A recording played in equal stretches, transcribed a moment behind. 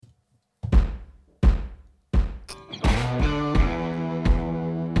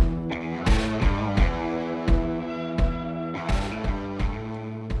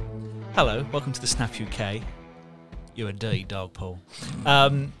Hello, welcome to the Snap UK. You're a dirty dog, Paul.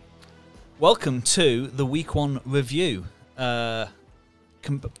 Welcome to the Week 1 review. We had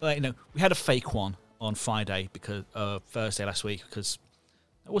a fake one on Friday because Thursday last week because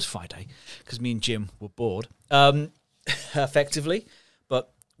it was Friday because me and Jim were bored, effectively.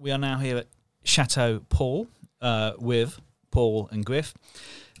 But we are now here at Chateau Paul with Paul and Griff.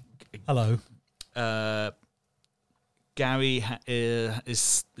 Hello. Gary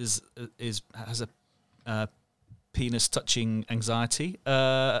has a penis touching anxiety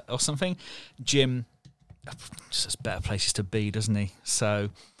or something. Jim just has better places to be, doesn't he? So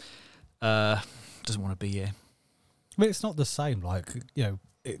doesn't want to be here. I mean, it's not the same. Like, you know,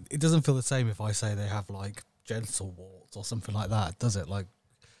 it doesn't feel the same if I say they have like genital warts or something like that, does it? Like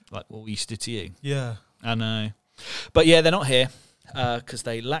what we used to do to you. Yeah, I know. But yeah, they're not here because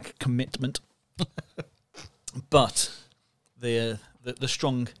they lack commitment. But the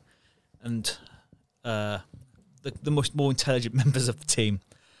strong and the more intelligent members of the team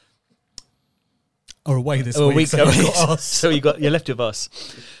are away this week. So you're left with us.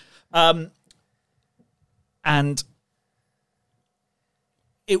 And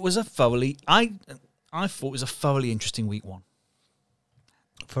it was I thought it was a thoroughly interesting week one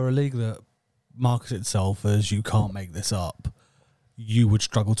for a league that markets itself as you can't make this up. You would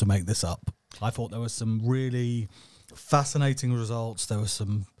struggle to make this up. I thought there was some really fascinating results. There was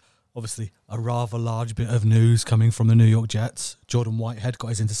obviously a rather large bit of news coming from the New York Jets. Jordan Whitehead got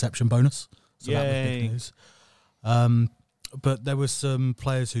his interception bonus, so that was big news. But there were some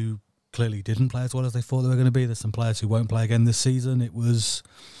players who clearly didn't play as well as they thought they were going to be. There's some players who won't play again this season. It was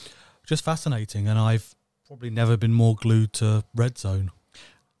just fascinating, and I've probably never been more glued to Red Zone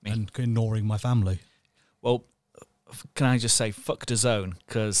and ignoring my family. Well, can I just say fuck DAZN,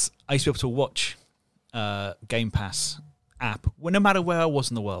 because I used to be able to watch Game Pass app no matter where I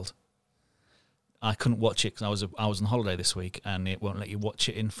was in the world. I couldn't watch it because I was on holiday this week, and it won't let you watch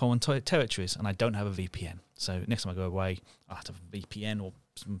it in foreign territories, and I don't have a VPN. So next time I go away, I'll have to have a VPN or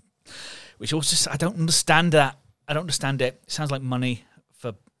some, which also just I don't understand that. I don't understand it. It sounds like money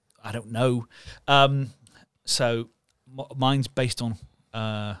for I don't know. So mine's based on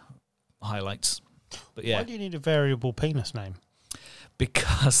highlights. But yeah. Why do you need a variable penis name?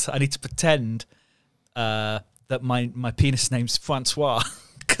 Because I need to pretend that my penis name's Francois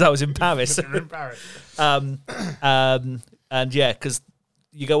because I was in Paris. You're in Paris. And yeah, because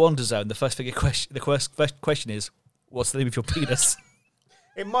you go on DAZN, the first question is, what's the name of your penis?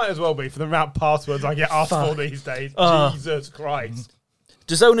 It might as well be for the amount of passwords I get asked for these days. Jesus Christ.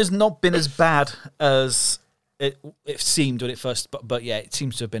 DAZN has not been as bad as it seemed when it first, but yeah, it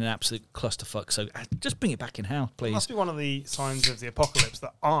seems to have been an absolute clusterfuck. So just bring it back in house, please. It must be one of the signs of the apocalypse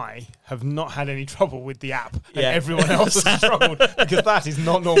that I have not had any trouble with the app, and everyone else has struggled, because that is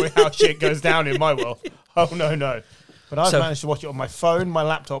not normally how shit goes down in my world. Oh no! But I've managed to watch it on my phone, my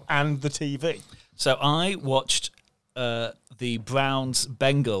laptop, and the TV. So I watched the Browns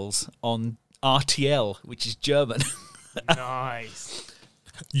Bengals on RTL, which is German. Nice.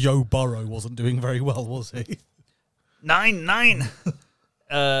 Joe Burrow wasn't doing very well, was he? 9-9.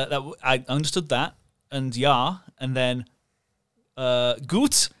 I understood that, and and then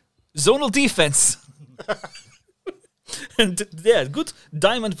gut zonal defense, and good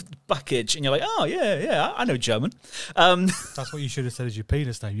diamond package, and you're like, oh yeah, I know German. That's what you should have said as your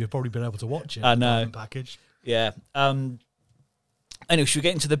penis name. You've probably been able to watch it. I know. Diamond package. Yeah. Anyway, should we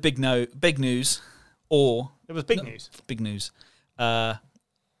get into the big news? Or it was big news. Big news. But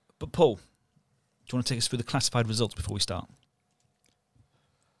Paul, do you want to take us through the classified results before we start?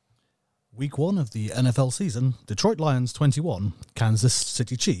 Week 1 of the NFL season, Detroit Lions 21, Kansas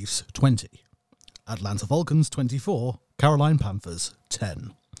City Chiefs 20, Atlanta Falcons 24, Carolina Panthers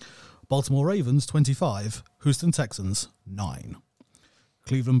 10, Baltimore Ravens 25, Houston Texans 9,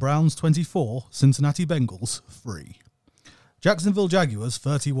 Cleveland Browns 24, Cincinnati Bengals 3, Jacksonville Jaguars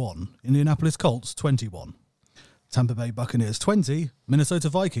 31, Indianapolis Colts 21, Tampa Bay Buccaneers 20, Minnesota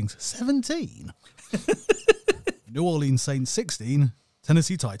Vikings 17, New Orleans Saints 16,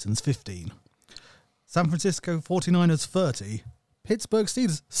 Tennessee Titans 15, San Francisco 49ers 30, Pittsburgh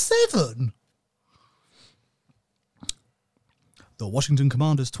Steelers 7, the Washington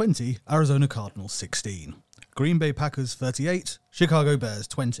Commanders 20, Arizona Cardinals 16, Green Bay Packers 38, Chicago Bears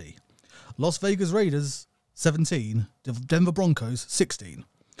 20, Las Vegas Raiders 17, Denver Broncos 16,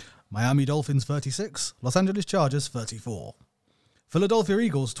 Miami Dolphins 36, Los Angeles Chargers 34, Philadelphia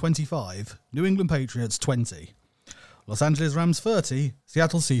Eagles 25, New England Patriots 20, Los Angeles Rams 30,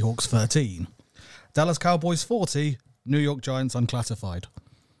 Seattle Seahawks 13, Dallas Cowboys 40, New York Giants unclassified.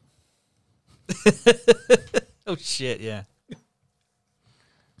 Oh shit, yeah.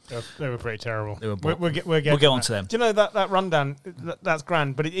 They were pretty terrible. They were we'll get on to them. Do you know that rundown? That's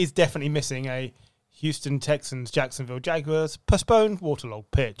grand, but it is definitely missing a Houston Texans, Jacksonville Jaguars postponed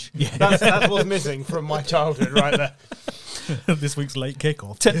waterlogged pitch. Yeah. That's what's missing from my childhood right there. This week's late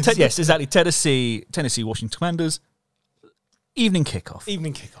kickoff. Yes, exactly. Tennessee, Washington Commanders, evening kickoff.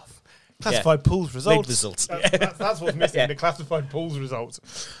 Classified pools results. Late results. That's what's missing, the classified pools results.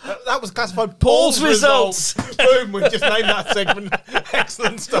 That was classified Pools pools results. Boom, we've just named that segment.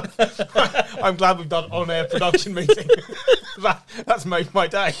 Excellent stuff. I'm glad we've done on-air production meeting. That's made my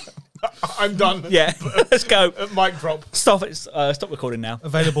day. I'm done. Yeah, let's go. Mic drop. Stop it. Stop recording now.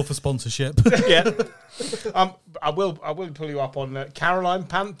 Available for sponsorship. Yeah. I will pull you up on Caroline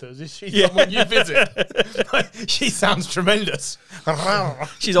Panthers. Is she someone you visit? She sounds tremendous.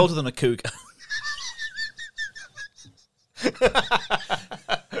 She's older than a cougar.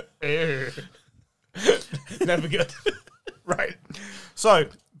 Never good. Right. So,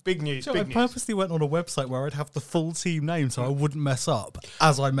 big news. I purposely went on a website where I'd have the full team name so I wouldn't mess up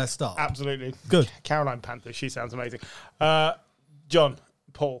as I messed up. Absolutely. Good. Caroline Panthers. She sounds amazing. John,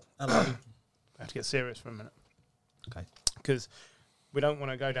 Paul. Hello. I have to get serious for a minute. Okay. Because we don't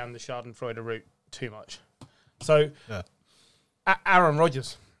want to go down the Schadenfreude route too much. So, Aaron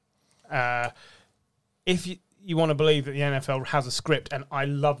Rodgers. If you want to believe that the NFL has a script, and I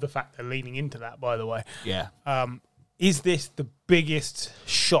love the fact they're leaning into that, by the way. Yeah. Is this the biggest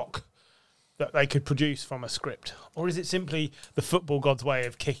shock that they could produce from a script? Or is it simply the football god's way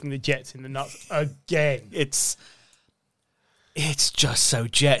of kicking the Jets in the nuts again? It's just so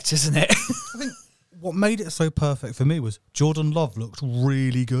Jets, isn't it? I think what made it so perfect for me was Jordan Love looked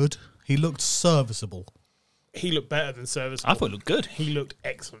really good. He looked serviceable. He looked better than serviceable. I thought it looked good. He looked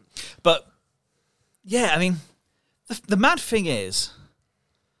excellent. But, yeah, I mean, the mad thing is,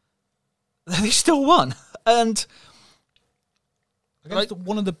 they still won. And against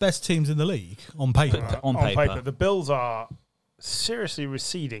one of the best teams in the league on paper. On paper. The Bills are seriously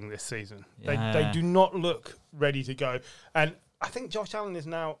receding this season. Yeah. They do not look ready to go. And I think Josh Allen is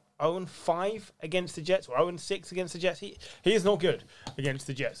now 0-5 against the Jets, or 0-6 against the Jets. He is not good against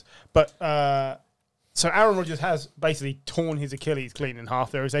the Jets. But so Aaron Rodgers has basically torn his Achilles clean in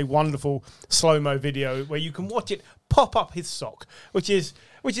half. There is a wonderful slow-mo video where you can watch it pop up his sock, which is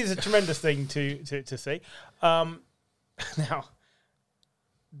a tremendous thing to see. Now,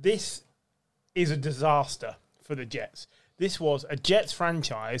 this is a disaster for the Jets. This was a Jets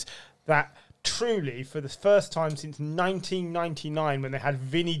franchise that truly, for the first time since 1999, when they had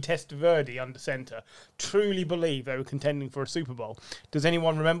Vinny Testaverde under centre, truly believed they were contending for a Super Bowl. Does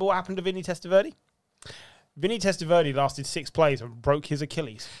anyone remember what happened to Vinny Testaverde? Vinny Testaverde lasted 6 plays and broke his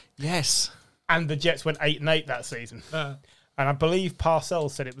Achilles. yes. And the Jets went 8-8 that season. And I believe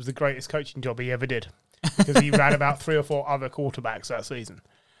Parcells said it was the greatest coaching job he ever did, because he ran about 3 or 4 other quarterbacks that season.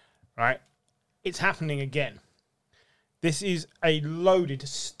 Right? It's happening again. This is a loaded,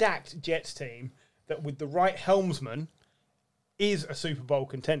 stacked Jets team that, with the right helmsman, is a Super Bowl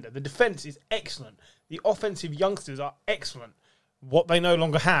contender. The defense is excellent. The offensive youngsters are excellent. What they no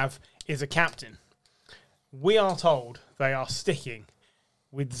longer have is a captain. We are told they are sticking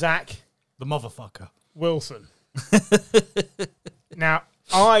with Zach The motherfucker. Wilson. Now,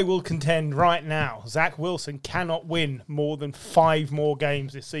 I will contend right now, Zach Wilson cannot win more than 5 more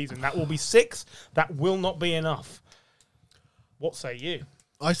games this season. That will be 6. That will not be enough. What say you?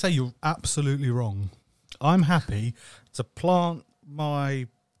 I say you're absolutely wrong. I'm happy to plant my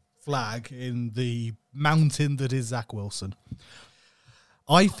flag in the mountain that is Zach Wilson.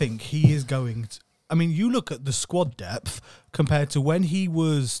 I think he is going to... I mean, you look at the squad depth compared to when he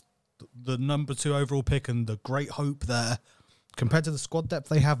was the number 2 overall pick and the great hope there, compared to the squad depth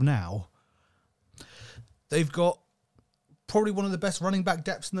they have now, they've got probably one of the best running back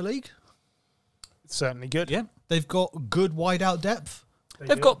depths in the league. It's certainly good. Yeah. They've got good wide-out depth.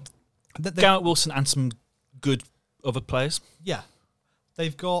 They've got Garrett Wilson and some good other players. Yeah.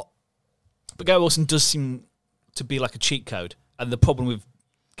 They've got... But Garrett Wilson does seem to be like a cheat code. And the problem with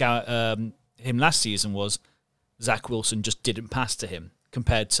him last season was Zach Wilson just didn't pass to him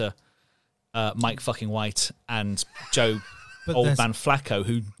compared to Mike fucking White and Joe Old Man Flacco,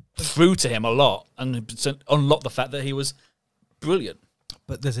 who threw to him a lot and unlocked the fact that he was brilliant.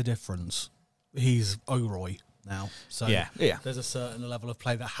 But there's a difference. He's O'Roy now. So yeah. There's a certain level of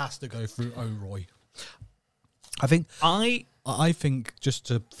play that has to go through O'Roy. I think, just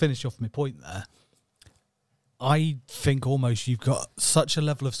to finish off my point there, I think almost you've got such a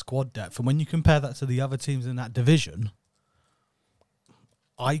level of squad depth, and when you compare that to the other teams in that division,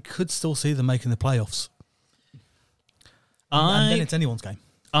 I could still see them making the playoffs. And then it's anyone's game.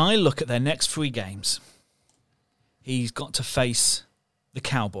 I look at their next 3 games. He's got to face the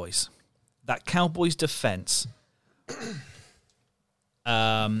Cowboys. That Cowboys defense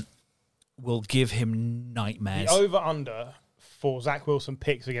will give him nightmares. The over-under for Zach Wilson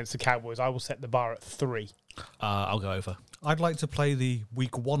picks against the Cowboys, I will set the bar at 3. I'll go over. I'd like to play the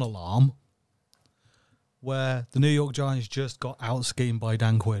week 1 alarm where the New York Giants just got out-schemed by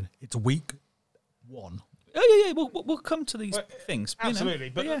Dan Quinn. It's week 1. Oh, yeah. We'll come to these things.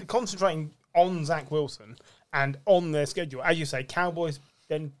 Absolutely. You know, but concentrating on Zach Wilson and on their schedule, as you say, Cowboys,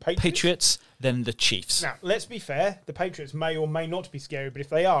 then Patriots, then the Chiefs. Now, let's be fair. The Patriots may or may not be scary, but if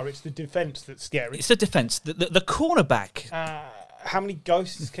they are, it's the defence that's scary. It's the defence. The cornerback. How many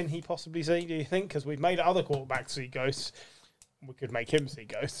ghosts can he possibly see, do you think? Because we've made other quarterbacks see ghosts. We could make him see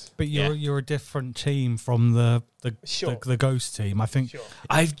ghosts. But you're a different team from the ghost team. I think. Sure.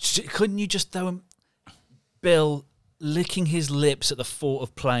 Couldn't you just throw him... Bill licking his lips at the thought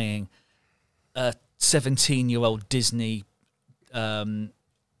of playing a 17-year-old Disney high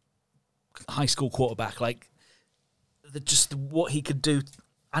school quarterback, like just what he could do.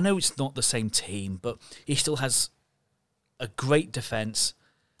 I know it's not the same team, but he still has a great defense.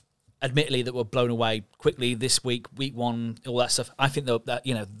 Admittedly, that were blown away quickly this week 1, all that stuff. I think that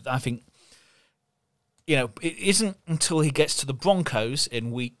it isn't until he gets to the Broncos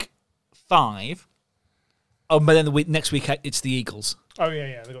in week 5. Oh, but then next week it's the Eagles. Oh,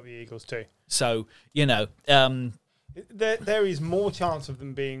 yeah, they've got the Eagles too. So, there is more chance of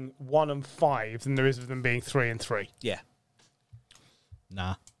them being 1-5 than there is of them being 3-3. Yeah.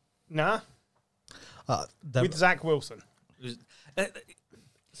 Nah. With Zach Wilson.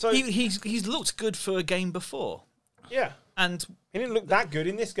 So he's looked good for a game before. Yeah. And he didn't look that good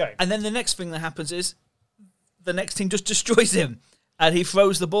in this game. And then the next thing that happens is the next team just destroys him and he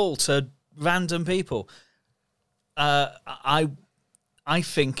throws the ball to random people. I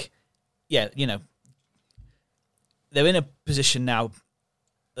think, they're in a position now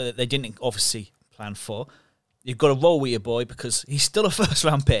that they didn't obviously plan for. You've got to roll with your boy because he's still a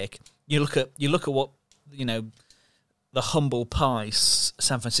first-round pick. You look at what the humble pie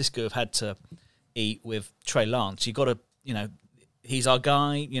San Francisco have had to eat with Trey Lance. You got to, he's our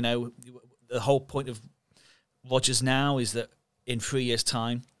guy. The whole point of Rodgers now is that in 3 years'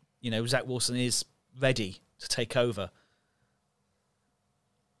 time, Zach Wilson is ready to take over.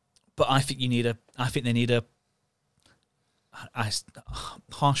 But I think they need a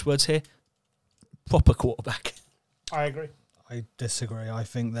harsh words here, proper quarterback. I agree. I disagree. I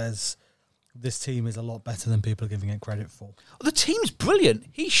think this team is a lot better than people are giving it credit for. Well, the team's brilliant.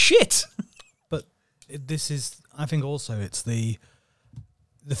 He's shit. But I think also it's the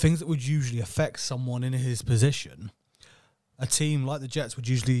things that would usually affect someone in his position. A team like the Jets would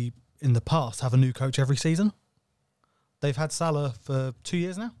usually, in the past, have a new coach every season. They've had Salah for 2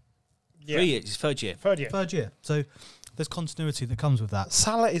 years now. Yeah. 3 years, third year. Third year. So there's continuity that comes with that.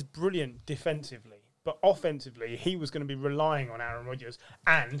 Salah is brilliant defensively, but offensively, he was going to be relying on Aaron Rodgers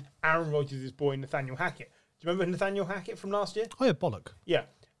and Aaron Rodgers' boy, Nathaniel Hackett. Do you remember Nathaniel Hackett from last year? Oh, yeah, bollock. Yeah.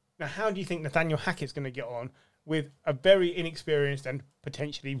 Now, how do you think Nathaniel Hackett's going to get on with a very inexperienced and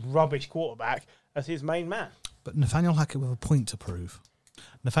potentially rubbish quarterback as his main man? But Nathaniel Hackett with a point to prove.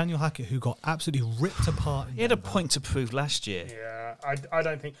 Nathaniel Hackett, who got absolutely ripped apart. He had a point to prove last year. Yeah, I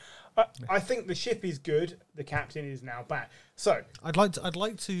don't think... I think the ship is good. The captain is now back. So I'd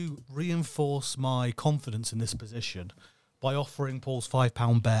like to reinforce my confidence in this position by offering Paul's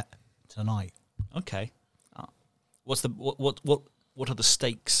 £5 bet tonight. Okay. What's the what are the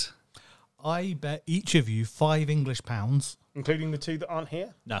stakes? I bet each of you £5 English, including the two that aren't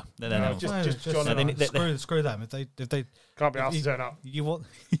here. No. Just John and I. Screw them. If they Can't be asked to turn up. You want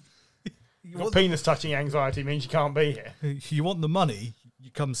penis touching anxiety means you can't be here. You want the money. You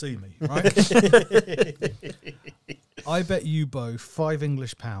come see me, right? I bet you both £5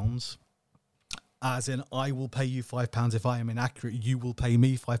 English, as in I will pay you £5 if I am inaccurate. You will pay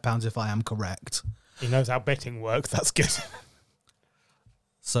me £5 if I am correct. He knows how betting works. That's good.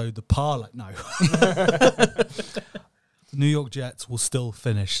 So the parlay, no. The New York Jets will still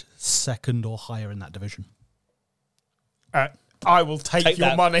finish second or higher in that division. I will take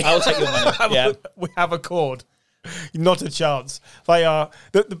your money. I will take your money. Yeah. We have a cord. Not a chance. They are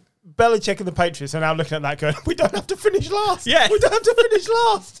the Belichick and the Patriots are now looking at that going, we don't have to finish last. Yeah. We don't have to finish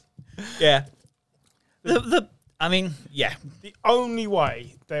last. Yeah. The only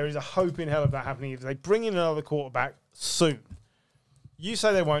way there is a hope in hell of that happening is they bring in another quarterback soon. You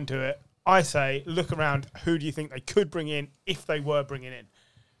say they won't do it. I say look around. Who do you think they could bring in if they were bringing in?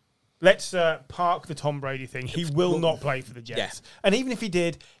 Let's park the Tom Brady thing. He will not play for the Jets. Yeah. And even if he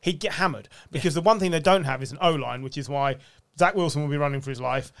did, he'd get hammered. Because the one thing they don't have is an O-line, which is why Zach Wilson will be running for his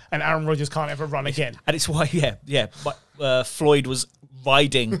life, and Aaron Rodgers can't ever run again. And it's why, but, Floyd was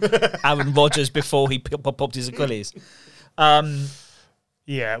riding Aaron Rodgers before he popped his Achilles.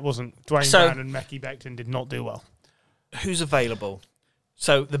 Yeah, it wasn't. Dwayne Brown and Mekhi Becton did not do well. Who's available?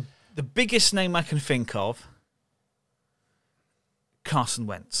 So the biggest name I can think of, Carson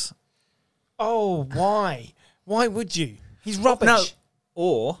Wentz. Oh, why? Why would you? He's rubbish. No,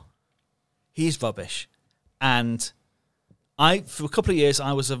 or he's rubbish. And for a couple of years,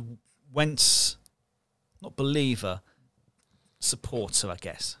 I was a Wentz, not believer, supporter, I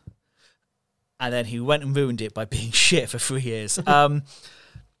guess. And then he went and ruined it by being shit for 3 years. You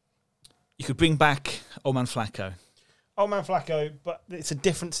could bring back Old Man Flacco. Old Man Flacco, but it's a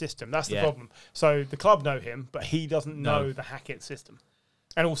different system. That's the problem. So the club know him, but he doesn't know the Hackett system.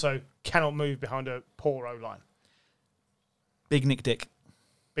 And also cannot move behind a poor O-line. Big Nick Dick.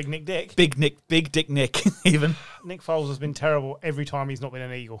 Big Nick Dick? Big Dick Nick, even. Nick Foles has been terrible every time he's not been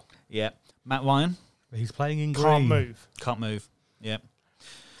an Eagle. Yeah. Matt Ryan. He's playing in green. Can't move. Yeah.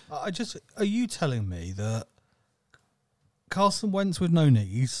 Are you telling me that Carson Wentz with no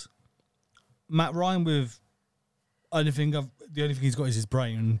knees, Matt Ryan with the only thing he's got is his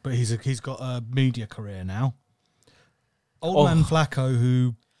brain, but he's got a media career now. Old Man Flacco,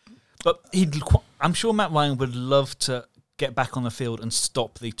 who, but I'm sure Matt Ryan would love to get back on the field and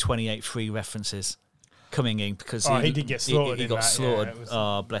stop the 28-3 references coming in because he did get slaughtered. He got slaughtered.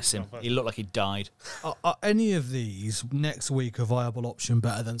 Yeah, bless him. He looked like he died. are any of these next week a viable option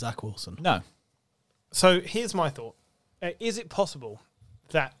better than Zach Wilson? No. So here's my thought: is it possible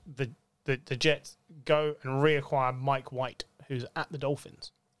that the Jets go and reacquire Mike White, who's at the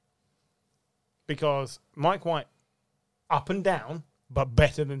Dolphins? Because Mike White, up and down, but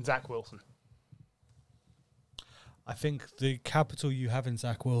better than Zach Wilson. I think the capital you have in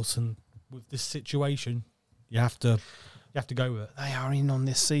Zach Wilson with this situation, you have to go with it. They are in on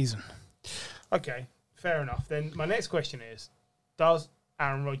this season. Okay, fair enough. Then my next question is, does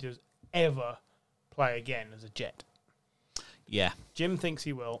Aaron Rodgers ever play again as a Jet? Yeah. Jim thinks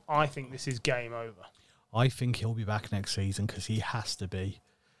he will. I think this is game over. I think he'll be back next season because he has to be.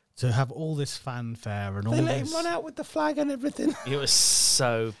 To have all this fanfare and all this... They let him run out with the flag and everything. It was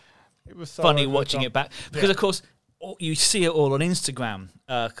so funny watching it back. Because, of course, you see it all on Instagram.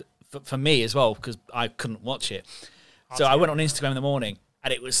 For me as well, because I couldn't watch it. So I went on Instagram in the morning,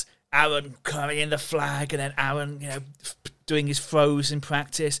 and it was Aaron carrying the flag, and then Aaron, doing his throws in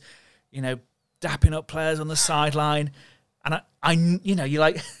practice, dapping up players on the sideline. And you're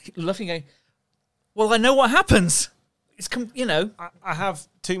like laughing, going, well, I know what happens. It's I have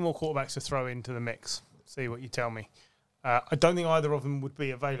two more quarterbacks to throw into the mix. See what you tell me. I don't think either of them would be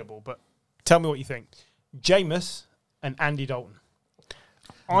available, but tell me what you think. Jameis and Andy Dalton.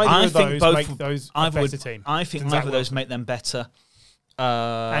 Either of those make those a better team. I think either of those make them better.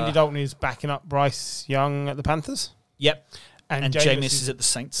 Andy Dalton is backing up Bryce Young at the Panthers. Yep. And Jameis is at the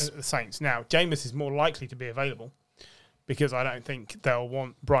Saints. Now, Jameis is more likely to be available because I don't think they'll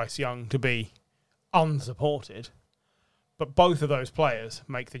want Bryce Young to be unsupported. But both of those players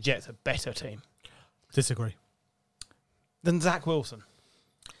make the Jets a better team. Disagree. Than Zach Wilson.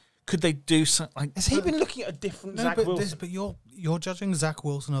 Could they do something? Has he been looking at a different Zach Wilson? But you're judging Zach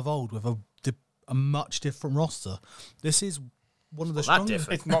Wilson of old with a much different roster. This is one of the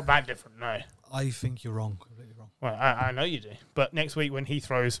strongest. It's not that different, no. I think you're wrong. Completely wrong. Well, I know you do. But next week when he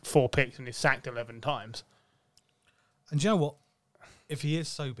throws 4 picks and is sacked 11 times. And do you know what? If he is,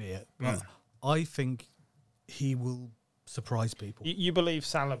 so be it. But I think he will surprise people. You believe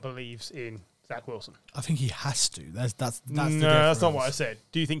Salah believes in Zach Wilson? I think he has to. That's the difference. No, that's not what I said.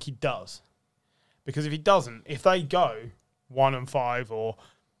 Do you think he does? Because if he doesn't, if they go 1-5 or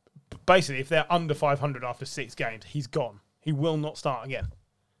basically if they're under 500 after 6 games, he's gone. He will not start again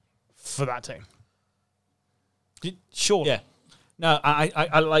for that team. Sure. Yeah. No,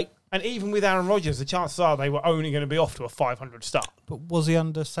 I like... And even with Aaron Rodgers, the chances are they were only going to be off to a 500 start. But was he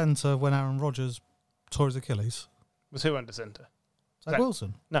under centre when Aaron Rodgers tore his Achilles? Was who under centre? Zach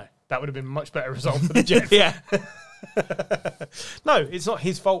Wilson? No, that would have been a much better result for the Jets. Yeah. No, it's not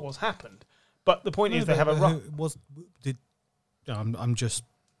his fault what's happened. But the point is they have a run. I'm just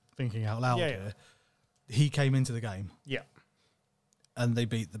thinking out loud here. He came into the game. Yeah. And they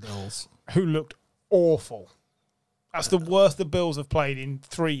beat the Bills. Who looked awful. That's the worst the Bills have played in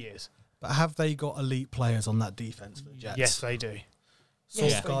 3 years. But have they got elite players on that defense for the Jets? Yes, they do.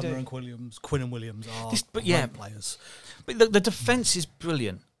 Sauce Gardner and Quinn and Williams are great players. But the defense is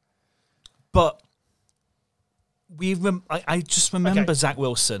brilliant. But I just remember Zach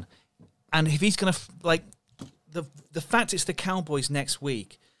Wilson. And if he's going to, the fact it's the Cowboys next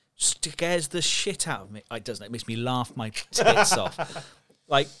week scares the shit out of me. It doesn't. It makes me laugh my tits off.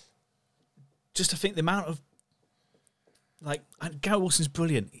 Like, just to think the amount of Garrett Wilson's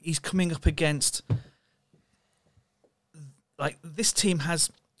brilliant. He's coming up against this team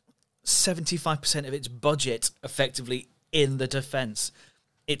has 75% of its budget effectively in the defense.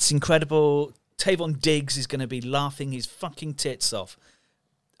 It's incredible. Tavon Diggs is going to be laughing his fucking tits off.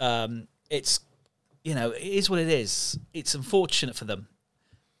 It's, it is what it is. It's unfortunate for them.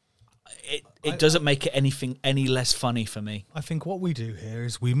 It doesn't make it anything any less funny for me. I think what we do here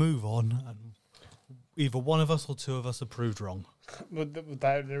is we move on, and either one of us or two of us are proved wrong.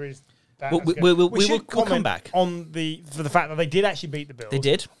 There is. We'll come back on for the fact that they did actually beat the Bills. They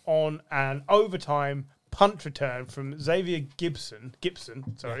did on an overtime punt return from Xavier Gibson,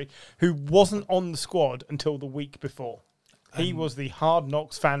 who wasn't on the squad until the week before. He was the Hard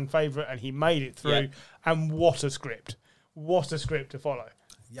Knocks fan favourite, and he made it through. Yep. And what a script! What a script to follow.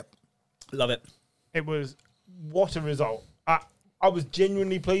 Yep, love it. It was what a result. I was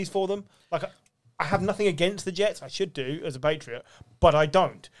genuinely pleased for them. Like, I have nothing against the Jets. I should do as a Patriot, but I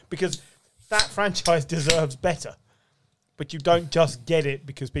don't, because that franchise deserves better. But you don't just get it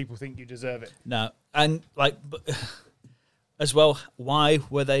because people think you deserve it. No, and as well, why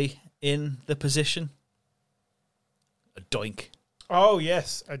were they in the position? A doink. Oh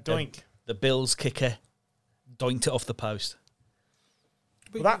yes, a doink. The Bills kicker doinked it off the post.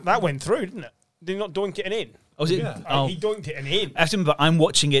 Well, that went through, didn't it? Did he not doink it and in? Oh, was it? Yeah. Oh. He doinked it and in. But I'm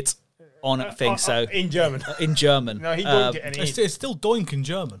watching it on a thing, so in German. In German. No, he doinked it and in. It's still doink in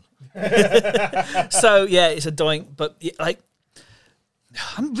German. So yeah, it's a doink, but I'm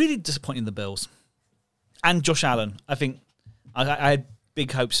really disappointed in the Bills and Josh Allen. I think I had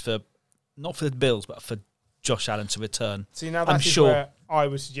big hopes for not for the Bills, but for Josh Allen to return. See, now that's where I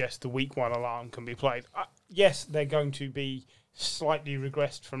would suggest the week one alarm can be played. Yes, they're going to be slightly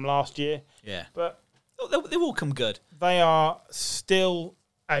regressed from last year. Yeah, but they will come good. They are still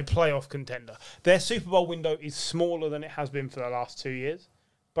a playoff contender. Their Super Bowl window is smaller than it has been for the last 2 years,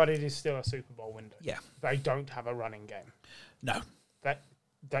 but it is still a Super Bowl window. Yeah, they don't have a running game. No,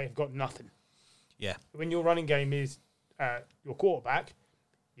 they've got nothing. Yeah, when your running game is your quarterback,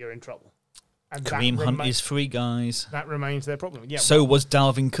 you're in trouble. And Kareem Hunt is free, guys. That remains their problem. Yeah. So was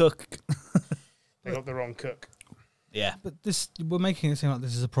Dalvin Cook. They got the wrong Cook. Yeah. But we're making it seem like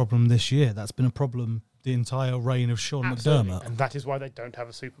this is a problem this year. That's been a problem the entire reign of Sean McDermott. And that is why they don't have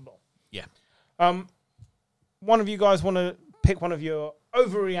a Super Bowl. Yeah. One of you guys want to pick one of your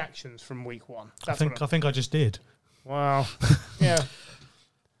overreactions from week one? I think I just did. Wow. Yeah.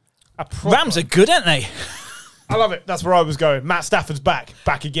 Rams are good, aren't they? I love it. That's where I was going. Matt Stafford's back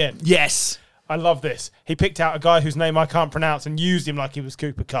again. Yes. I love this. He picked out a guy whose name I can't pronounce and used him like he was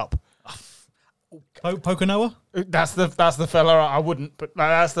Cooper Kupp. Poconoa? That's the fella. I wouldn't, but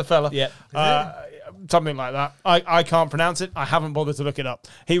that's the fella. Yeah. Something like that. I can't pronounce it. I haven't bothered to look it up.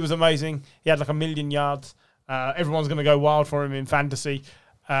 He was amazing. He had like 1 million yards. Everyone's going to go wild for him in fantasy.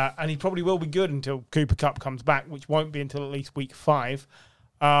 And he probably will be good until Cooper Kupp comes back, which won't be until at least week 5.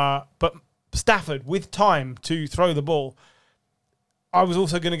 But Stafford, with time to throw the ball, I was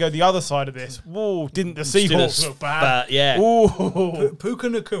also going to go the other side of this. Whoa, didn't the Seahawks look bad? Yeah. Puka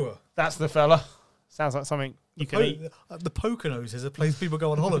Nakua. That's the fella. Sounds like something you can eat. The Poconos is a place people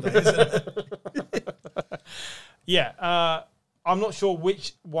go on holiday, isn't it? Yeah. I'm not sure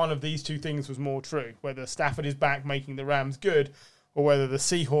which one of these two things was more true, whether Stafford is back making the Rams good or whether the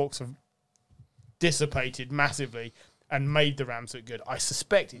Seahawks have dissipated massively and made the Rams look good. I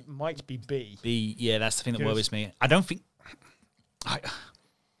suspect it might be B. Yeah, that's the thing that worries me. I don't think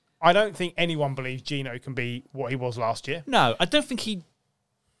anyone believes Geno can be what he was last year. No, I don't think he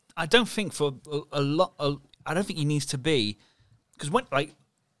needs to be, because the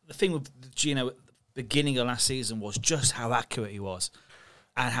thing with Geno at the beginning of last season was just how accurate he was,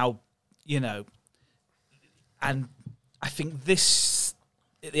 and how and I think this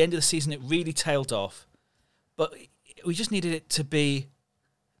at the end of the season it really tailed off, but we just needed it to be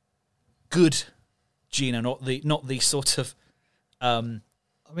good Geno, not the sort of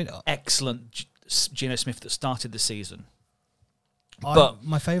excellent Geno Smith that started the season. But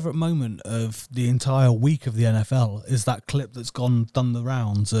my favourite moment of the entire week of the NFL is that clip that's done the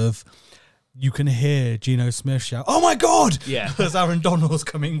rounds of you can hear Geno Smith shout, "Oh my God!" Yeah, as Aaron Donald's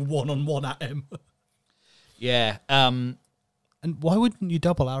coming one-on-one at him. Yeah, and why wouldn't you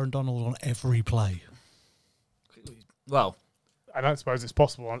double Aaron Donald on every play? Well, I don't suppose it's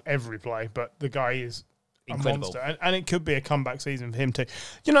possible on every play, but the guy is incredible. A monster, and it could be a comeback season for him too.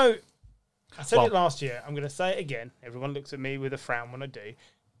 I said it last year. I'm going to say it again. Everyone looks at me with a frown when I do.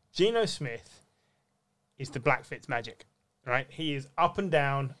 Geno Smith is the Black Fitzmagic, right? He is up and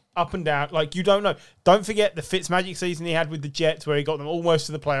down up and down. Like, you don't know. Don't forget the Fitzmagic season he had with the Jets where he got them almost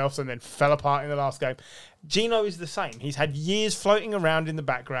to the playoffs and then fell apart in the last game. Gino is the same. He's had years floating around in the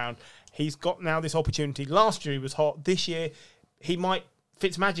background. He's got now this opportunity. Last year he was hot. This year he might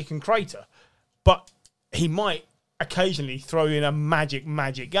Fitzmagic and crater, but he might occasionally throw in a magic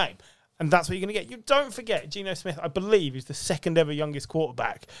game. And that's what you're going to get. You don't forget, Geno Smith, I believe, is the second ever youngest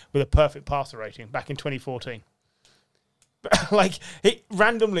quarterback with a perfect passer rating back in 2014. Like,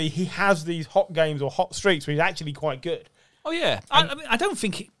 randomly, he has these hot games or hot streaks where he's actually quite good. Oh, yeah. I mean, I don't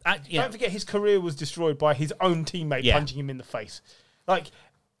think... Don't forget his career was destroyed by his own teammate punching him in the face. Like,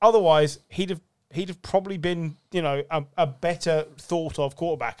 otherwise, he'd have probably been, a better thought of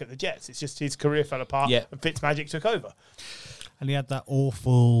quarterback at the Jets. It's just his career fell apart and Fitzmagic took over. And he had that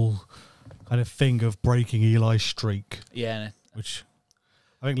awful kind of thing of breaking Eli's streak. Yeah. Which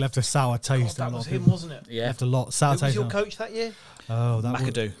I think left a sour taste. God, that was him, wasn't it? Yeah. Left a lot sour taste. Who was your coach that year? Oh, that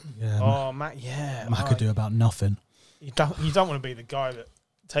McAdoo. McAdoo about nothing. You don't want to be the guy that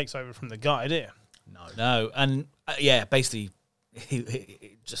takes over from the guy, do you? No. And, basically,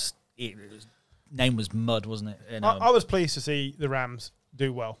 his name was Mud, wasn't it? And, I was pleased to see the Rams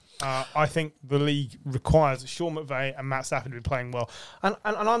do well. I think the league requires Sean McVay and Matt Stafford to be playing well. And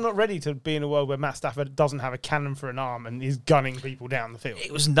I'm not ready to be in a world where Matt Stafford doesn't have a cannon for an arm and is gunning people down the field.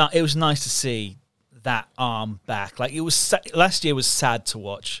 It was nice to see that arm back. Like, it was last year was sad to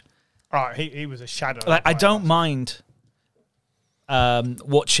watch. Right, he was a shadow. Like, I don't mind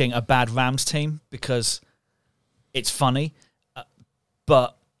watching a bad Rams team because it's funny,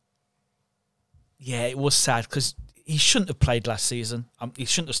 but yeah, it was sad because he shouldn't have played last season. He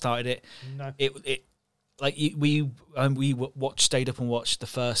shouldn't have started it. No, we stayed up and watched the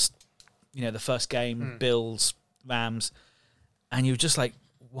first game, Bills Rams, and you were just like,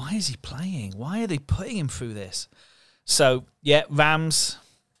 why is he playing? Why are they putting him through this? So yeah, Rams.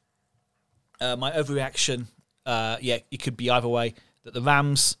 My overreaction, it could be either way. That the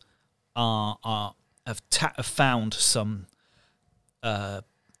Rams have found some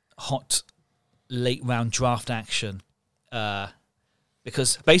hot late round draft action,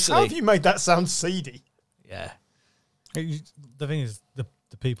 because basically, how have you made that sound seedy? Yeah, the thing is, the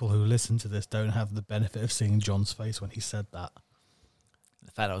people who listen to this don't have the benefit of seeing John's face when he said that.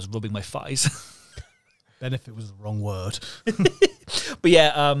 The fact I was rubbing my thighs. Benefit was the wrong word. But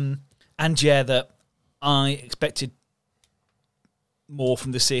yeah, that I expected more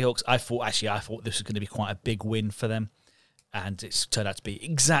from the Seahawks. I thought this was going to be quite a big win for them, and it's turned out to be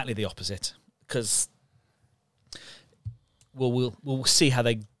exactly the opposite. Because we'll see how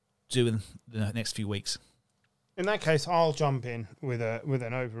they do in the next few weeks. In that case, I'll jump in with an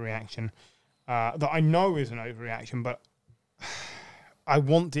overreaction that I know is an overreaction, but I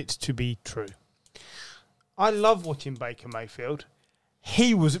want it to be true. I love watching Baker Mayfield.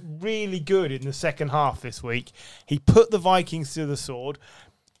 He was really good in the second half this week. He put the Vikings to the sword.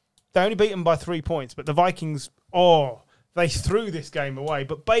 They only beat them by 3 points, but the Vikings, they threw this game away.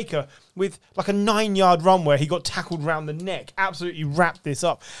 But Baker, with like a 9-yard run where he got tackled round the neck, absolutely wrapped this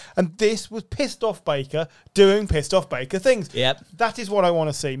up. And this was pissed off Baker doing pissed off Baker things. Yep. That is what I want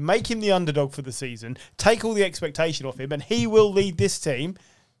to see. Make him the underdog for the season. Take all the expectation off him, and he will lead this team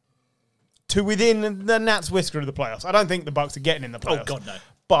to within the gnat's whisker of the playoffs. I don't think the Bucs are getting in the playoffs. Oh, God, no.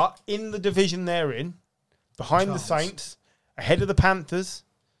 But in the division they're in, behind the Saints, ahead of the Panthers,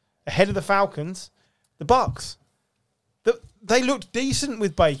 ahead of the Falcons, the Bucs. They looked decent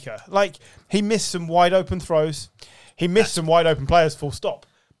with Baker. Like, he missed some wide open throws. He missed some wide open players, full stop.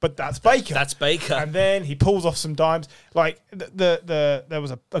 But that's Baker. That's Baker. And then he pulls off some dimes. Like, there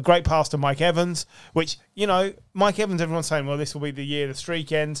was a great pass to Mike Evans, which, Mike Evans, everyone's saying, well, this will be the year the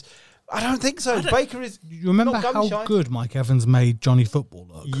streak ends. I don't think so. Baker is. You remember how good Mike Evans made Johnny Football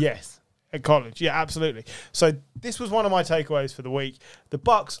look? Yes, at college. Yeah, absolutely. So this was one of my takeaways for the week. The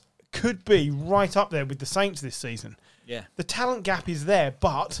Bucs could be right up there with the Saints this season. Yeah. The talent gap is there,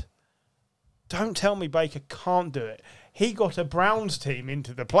 but don't tell me Baker can't do it. He got a Browns team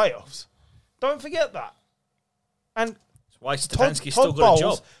into the playoffs. Don't forget that. And that's why Stefanski's still got a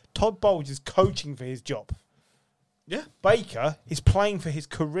job. Todd Bowles is coaching for his job. Yeah. Baker is playing for his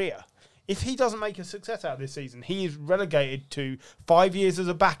career. If he doesn't make a success out of this season, he is relegated to 5 years as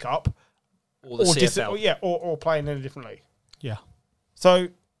a backup, or the CFL. or playing in a different league. Yeah. So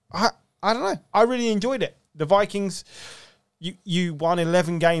I don't know. I really enjoyed it. The Vikings, you won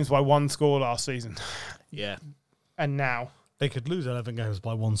 11 games by one score last season. Yeah. And now they could lose 11 games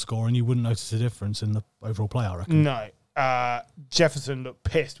by one score, and you wouldn't notice a difference in the overall play, I reckon. No. Jefferson looked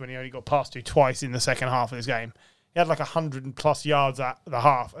pissed when he only got passed to twice in the second half of this game. He had like 100+ yards at the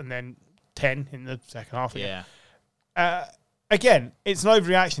half, and then 10 in the second half again. Yeah. again, it's an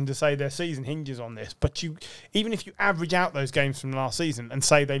overreaction to say their season hinges on this, but even if you average out those games from last season and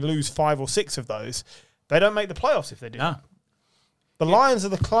say they lose 5 or 6 of those, they don't make the playoffs if they do. No. The Lions are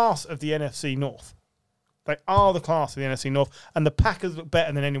the class of the NFC North. They are the class of the NFC North, and the Packers look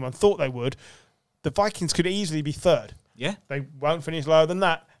better than anyone thought they would. The Vikings could easily be third. Yeah. They won't finish lower than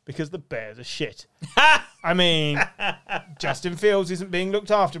that because the Bears are shit. I mean, Justin Fields isn't being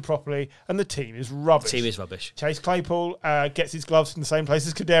looked after properly, and the team is rubbish. Chase Claypool gets his gloves from the same place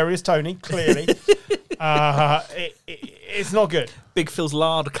as Kadarius Toney, clearly. It's not good. Big Phil's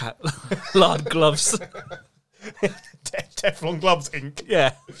lard gloves. Teflon gloves, Inc.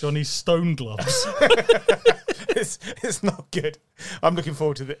 Yeah. Johnny's stone gloves. It's not good. I'm looking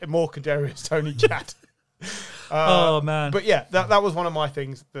forward to more Kadarius Toney chat. Oh man! But yeah, that was one of my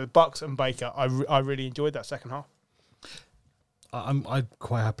things. The Bucks and Baker, I really enjoyed that second half. I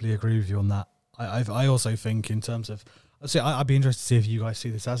quite happily agree with you on that. I also think in terms of, I'd be interested to see if you guys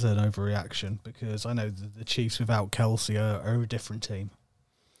see this as an overreaction, because I know the Chiefs without Kelsey are a different team,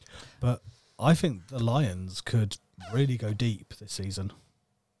 but I think the Lions could really go deep this season.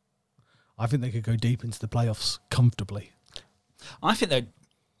 I think they could go deep into the playoffs comfortably. I think they're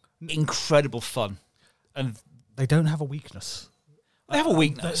incredible fun, and they don't have a weakness. They have a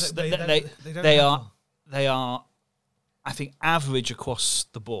weakness. They are, I think, average across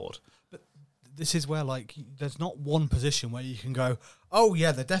the board. But this is where, like, there's not one position where you can go, oh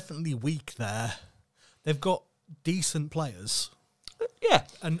yeah, they're definitely weak there. They've got decent players. Yeah,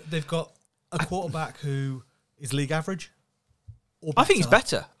 and they've got a quarterback who is league average. I think he's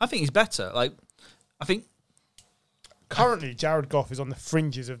better. Like, I think currently Jared Goff is on the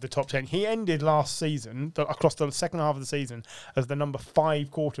fringes of the top 10. He ended last season, across the second half of the season, as the number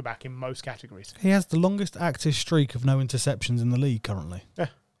 5 quarterback in most categories. He has the longest active streak of no interceptions in the league currently. Yeah.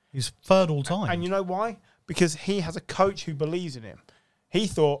 He's third all time. And you know why? Because he has a coach who believes in him. He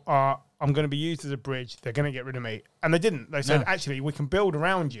thought, I'm going to be used as a bridge. They're going to get rid of me. And they didn't. They said, actually, we can build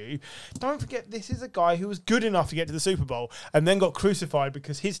around you. Don't forget, this is a guy who was good enough to get to the Super Bowl and then got crucified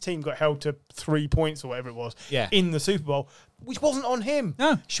because his team got held to 3 points or whatever it was in the Super Bowl, which wasn't on him.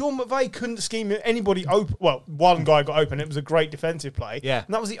 No. Sean McVay couldn't scheme anybody open. Well, one guy got open. It was a great defensive play. Yeah.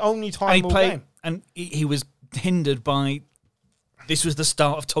 And that was the only time all game. And he was hindered by... This was the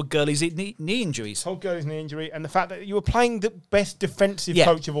start of Todd Gurley's knee injuries. Todd Gurley's knee injury, and the fact that you were playing the best defensive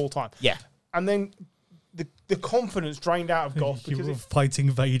coach of all time. Yeah. And then the confidence drained out of Goff because you were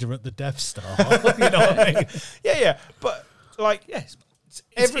fighting Vader at the Death Star. You know what I mean? Yeah. But, like... Yes.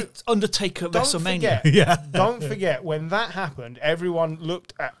 It's Undertaker WrestleMania. Don't forget, when that happened, everyone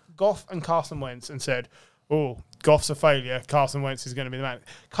looked at Goff and Carson Wentz and said, oh, Goff's a failure. Carson Wentz is going to be the man.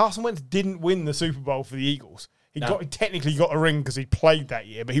 Carson Wentz didn't win the Super Bowl for the Eagles. He technically got a ring because he played that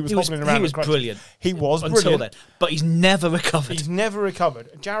year, but he was hobbling around. He was brilliant. He was until brilliant. Then, but he's never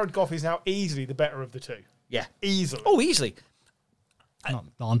recovered. Jared Goff is now easily the better of the two. Yeah, easily. Oh, easily. Not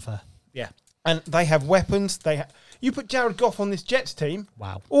unfair. Yeah, and they have weapons. You put Jared Goff on this Jets team.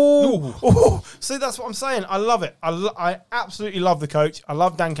 Wow. Oh, see, that's what I'm saying. I love it. I absolutely love the coach. I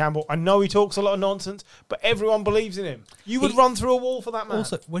love Dan Campbell. I know he talks a lot of nonsense, but everyone believes in him. You would run through a wall for that man.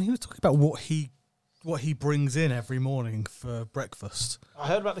 Also, when he was talking about what he brings in every morning for breakfast. I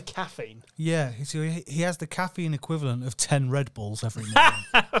heard about the caffeine. Yeah, he has the caffeine equivalent of 10 Red Bulls every morning.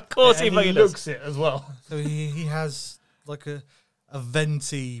 Of course he looks it as well. So he has like a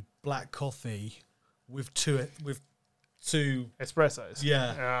venti black coffee with two espressos.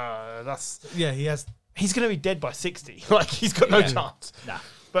 Yeah. He has. He's going to be dead by 60. Like, he's got no chance. Nah.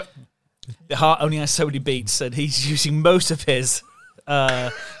 But the heart only has so many beats, and he's using most of his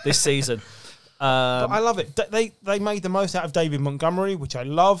this season. But I love it. They made the most out of David Montgomery, which I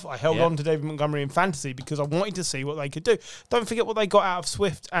love. I held on to David Montgomery in fantasy because I wanted to see what they could do. Don't forget what they got out of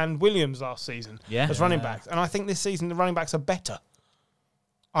Swift and Williams last season as running backs. And I think this season the running backs are better.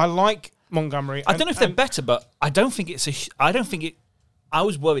 I like Montgomery. I don't know if they're better, but I don't think I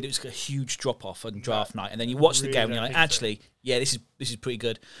was worried it was a huge drop off on draft night, and then you watch the game and you're like, actually, this is pretty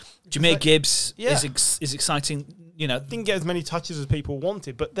good. Jahmyr Gibbs is exciting. You know, didn't get as many touches as people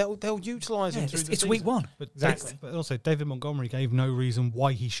wanted, but they'll utilise him through the season. It's week 1. Exactly. But also, David Montgomery gave no reason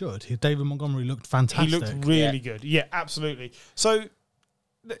why he should. David Montgomery looked fantastic. He looked really good. Yeah, absolutely. So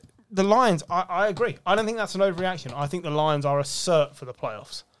the Lions, I agree. I don't think that's an overreaction. I think the Lions are a cert for the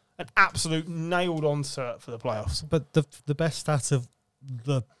playoffs. An absolute nailed-on cert for the playoffs. But the best stat of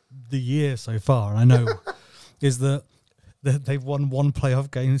the year so far, I know, is that they've won one playoff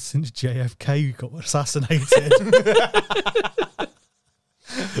game since JFK got assassinated.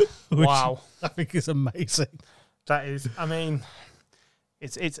 Wow. I think is amazing. That is, I mean,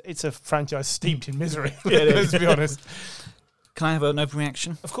 it's a franchise steeped in misery, let's be honest. Can I have an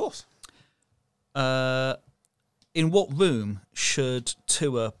overreaction? Of course. In what room should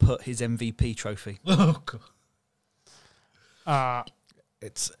Tua put his MVP trophy? Oh God.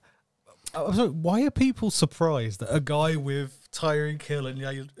 It's I'm sorry, why are people surprised that a guy with Tyreek Hill and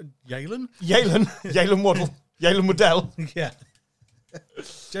Jalen? Jalen Waddle. Jalen Waddell. Yeah.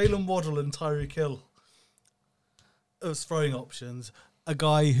 Jalen Waddle and Tyreek Hill as throwing options. A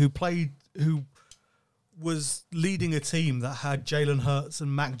guy who was leading a team that had Jalen Hurts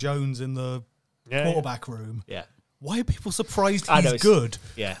and Mac Jones in the quarterback room. Yeah. Why are people surprised I know, he's good?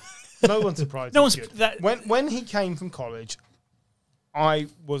 Yeah. No one's surprised. No he's one's- good. that- When he came from college, I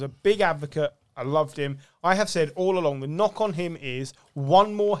was a big advocate. I loved him. I have said all along, the knock on him is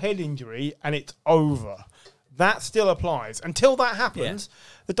one more head injury and it's over. That still applies. Until that happens,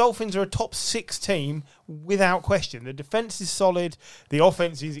 the Dolphins are a top 6 team without question. The defense is solid. The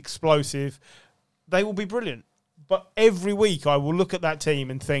offense is explosive. They will be brilliant. But every week I will look at that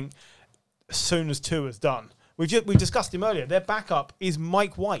team and think, as soon as Tua's done. We discussed him earlier. Their backup is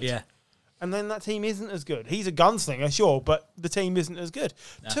Mike White. Yeah. And then that team isn't as good. He's a gunslinger, sure, but the team isn't as good.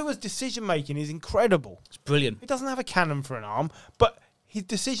 No. Tua's decision-making is incredible. It's brilliant. He doesn't have a cannon for an arm, but his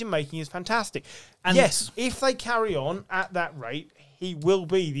decision-making is fantastic. And yes, if they carry on at that rate, he will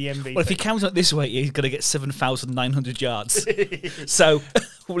be the MVP. Well, if he counts out this way, he's going to get 7,900 yards. So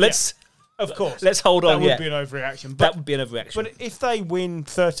let's of course. let's hold on. That would Yeah, be an overreaction. that But, would be an overreaction. but if they win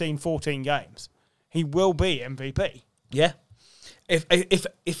 13, 14 games, he will be MVP. Yeah, if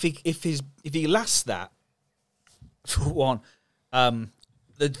he lasts that, for one,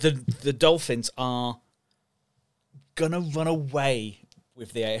 the Dolphins are gonna run away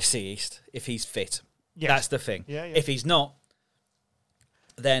with the AFC East if he's fit. Yes. That's the thing. Yeah, yeah. If he's not,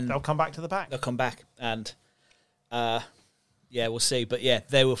 then They'll come back to the pack. they'll come back and we'll see. But yeah,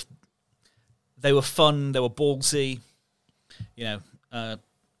 they were fun. They were ballsy. You know,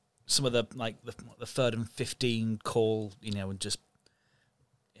 some of the 3rd and 15 call. You know, and just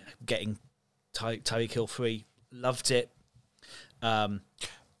getting Tyreek Hill free. Loved it. And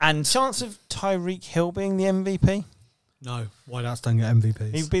Chance of Tyreek Hill being the MVP? No, wideouts don't get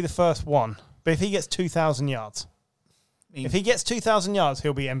MVPs. He would be the first one. But if he gets 2,000 yards, if he gets 2,000 yards,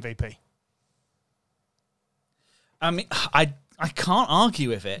 he'll be MVP. I mean, I can't argue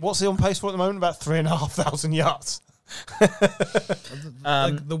with it. What's he on pace for at the moment? About 3,500 yards.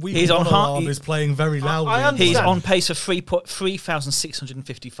 Like the weak he's on arm he- is playing very loudly. I He's understand. on pace for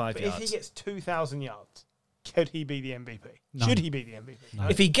 3,655 But yards. if he gets 2,000 yards, could he be the MVP? No. Should he be the MVP? No.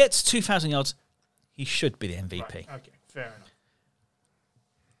 If he gets 2,000 yards, he should be the MVP. Right, okay, fair enough.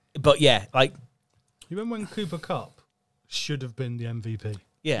 But yeah, You remember when Cooper Kupp should have been the MVP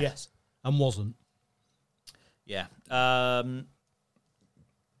yeah, Yes. and wasn't? yeah.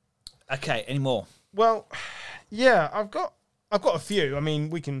 Okay, any more? Well, yeah, I've got a few. I mean,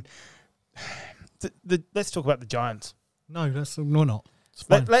 we can. Let's talk about the Giants. No, we're not. It's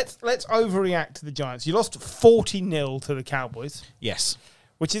fine. Let's overreact to the Giants. You lost 40-0 to the Cowboys, Yes,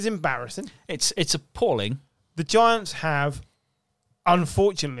 which is embarrassing. it's appalling. The Giants have,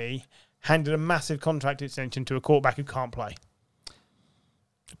 unfortunately, handed a massive contract extension to a quarterback who can't play.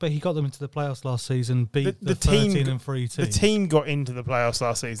 But he got them into the playoffs last season, beat The the team- 13-3 team. The team got into the playoffs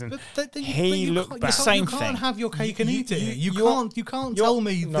last season. He looked bad. Same You thing. can't have your cake and eat it. You you're- can't you're- tell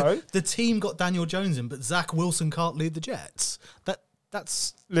me no. that the team got Daniel Jones in, but Zach Wilson can't lead the Jets.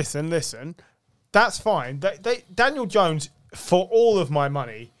 That's Listen. That's fine. Daniel Jones, for all of my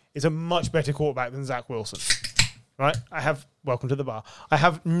money, is a much better quarterback than Zach Wilson. Right? Welcome to the bar. I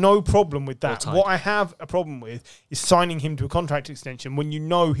have no problem with that. Well tied. What I have a problem with is signing him to a contract extension when you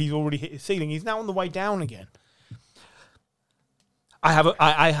know he's already hit his ceiling. He's now on the way down again.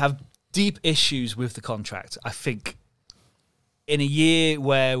 I have deep issues with the contract. I think in a year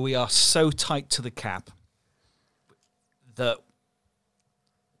where we are so tight to the cap that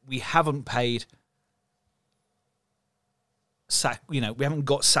we haven't paid Sack, we haven't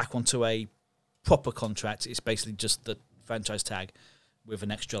got Sack onto a proper contract. It's basically just the franchise tag with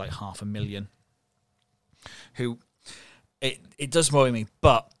an extra $500,000. Who it does worry me,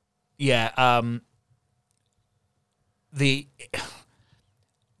 but yeah, the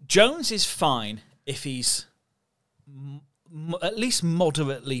Jones is fine if he's at least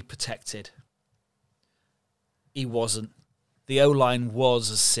moderately protected. He wasn't. The O-line was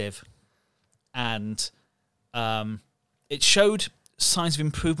a sieve, and it showed signs of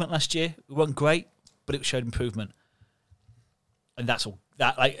improvement last year. It wasn't great, but it showed improvement, and that's all.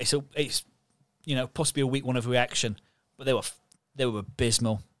 That it's possibly a week one of reaction, but they were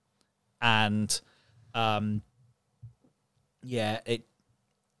abysmal, and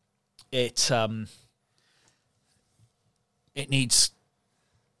it needs.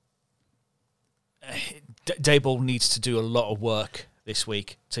 Daboll needs to do a lot of work this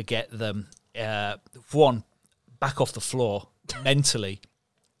week to get them one back off the floor mentally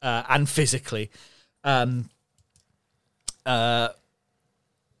and physically. They've put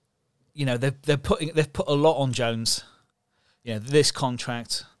a lot on Jones. This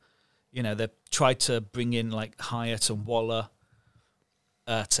contract. They've tried to bring in like Hyatt and Waller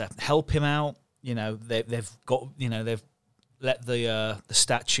to help him out. They've let the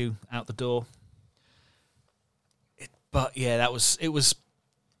statue out the door. But yeah, it was.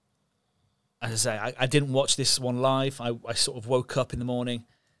 As I say, I didn't watch this one live. I sort of woke up in the morning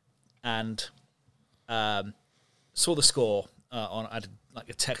and saw the score I had like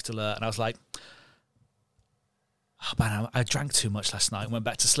a text alert, and I was like, "Oh man, I drank too much last night and went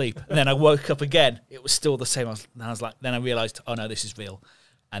back to sleep." And then I woke up again. It was still the same. Then I realised, oh no, this is real,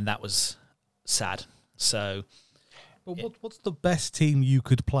 and that was sad. So, but what's the best team you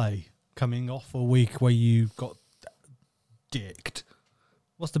could play coming off a week where you got dicked?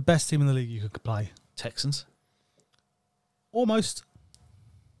 What's the best team in the league you could play? Texans. Almost.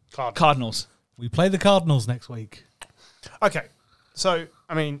 Cardinals. We play the Cardinals next week. Okay, so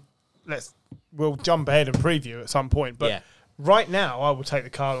I mean, we'll jump ahead and preview at some point, but right now I will take the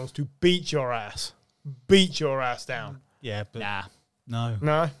Cardinals to beat your ass down. Yeah, but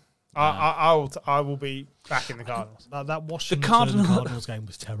no. I will be back in the Cardinals. That Washington Cardinals game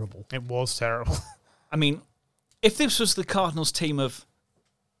was terrible. It was terrible. I mean, if this was the Cardinals team of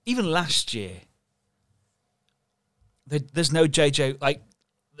even last year, there's no JJ, like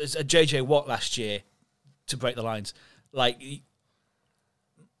there's a JJ Watt last year to break the lines. Like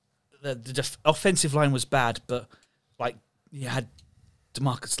the offensive line was bad, but like you had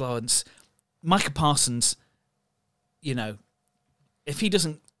DeMarcus Lawrence, Micah Parsons. If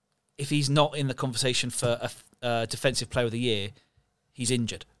he's not in the conversation for a defensive player of the year, he's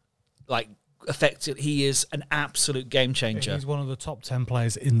injured. Like effective, he is an absolute game changer. He's one of the top 10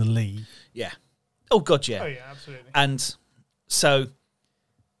 players in the league. Yeah. Oh God, yeah. Oh yeah, absolutely. And so,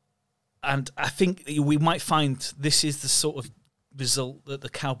 I think we might find this is the sort of result that the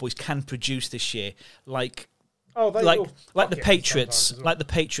Cowboys can produce this year, like the Patriots, well. like the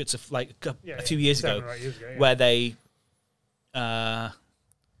Patriots of like a few years ago, 7 or 8 years ago, where they, I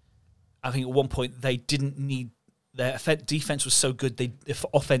think at one point they didn't need. Their defense was so good, the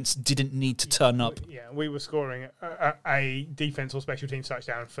offense didn't need to turn up. Yeah, we were scoring a defense or special teams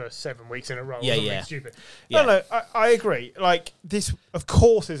touchdown for 7 weeks in a row. Yeah. Stupid. Yeah. No, I agree. Like, this, of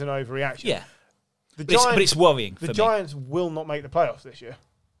course, is an overreaction. Yeah. But it's worrying for the me. Giants will not make the playoffs this year.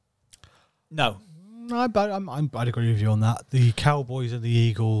 No. I'd agree with you on that. The Cowboys and the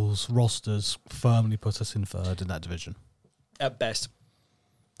Eagles rosters firmly put us in third in that division. At best.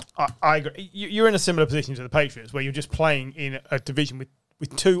 I agree. You're in a similar position to the Patriots, where you're just playing in a division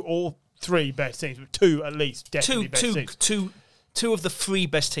with 2 or 3 best teams, with 2 at least definitely best teams. Two of the 3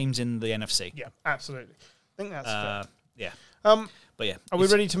 best teams in the NFC. Yeah, absolutely. I think that's fair. Yeah. But yeah, are we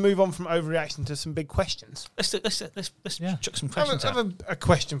ready to move on from overreaction to some big questions? Let's chuck some questions out. I have a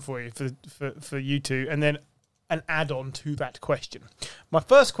question for you for you two, and then an add-on to that question. My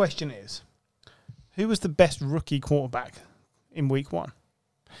first question is, who was the best rookie quarterback in week 1?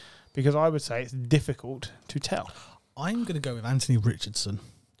 Because I would say it's difficult to tell. I'm going to go with Anthony Richardson.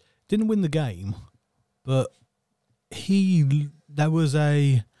 Didn't win the game, but there was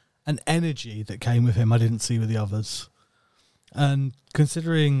an energy that came with him I didn't see with the others. And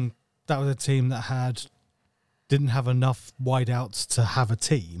considering that was a team that didn't have enough wideouts to have a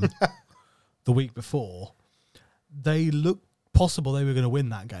team the week before, they looked possible they were going to win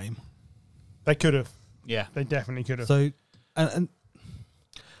that game. They could have. Yeah. They definitely could have. So, and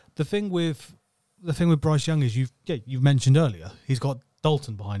the thing with Bryce Young is you've mentioned earlier, he's got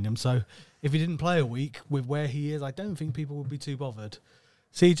Dalton behind him. So if he didn't play a week with where he is, I don't think people would be too bothered.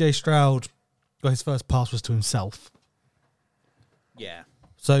 CJ Stroud got his first pass was to himself. Yeah.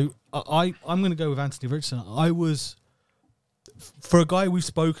 So I'm going to go with Anthony Richardson. I was, for a guy we've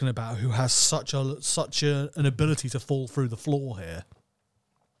spoken about who has such an ability to fall through the floor here,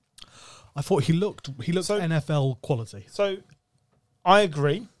 I thought he looked so, NFL quality. So I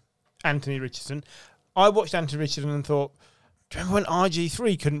agree, Anthony Richardson. I watched Anthony Richardson and thought, do you remember when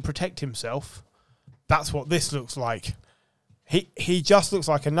RG3 couldn't protect himself? That's what this looks like. He just looks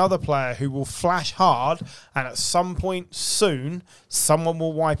like another player who will flash hard, and at some point soon, someone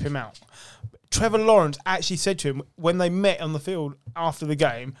will wipe him out. Trevor Lawrence actually said to him when they met on the field after the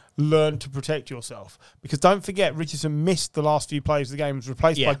game, learn to protect yourself. Because don't forget, Richardson missed the last few plays of the game, was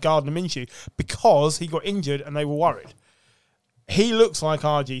replaced by Gardner Minshew because he got injured and they were worried. he looks like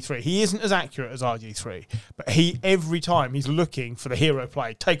RG3. He isn't as accurate as RG3, but every time he's looking for the hero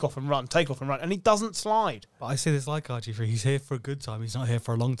play, take off and run, and he doesn't slide. But I see this like RG3. He's here for a good time. He's not here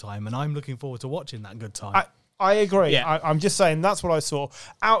for a long time, and I'm looking forward to watching that good time. I agree. Yeah. I'm just saying that's what I saw.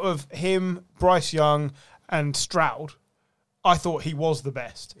 Out of him, Bryce Young, and Stroud, I thought he was the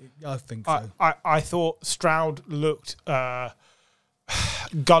best. I think so. I thought Stroud looked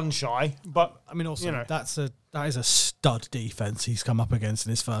gun shy, but I mean, also that is a stud defense he's come up against in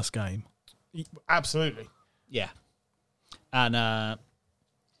his first game. Absolutely. Yeah. And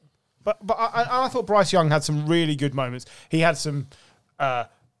but I thought Bryce Young had some really good moments. He had some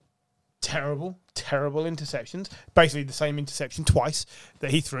terrible interceptions. Basically, the same interception twice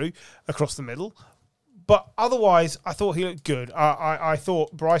that he threw across the middle. But otherwise, I thought he looked good. I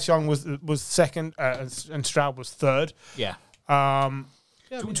thought Bryce Young was second and Stroud was third. yeah.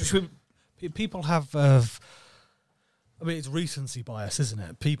 People have, it's recency bias, isn't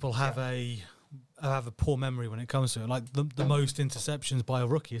it? People have a poor memory when it comes to it. Like the most interceptions by a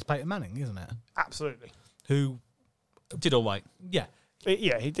rookie is Peyton Manning, isn't it? Absolutely. Who Did all right. Yeah,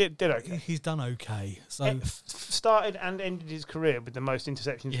 he did okay. he's done okay. So Started and ended his career with the most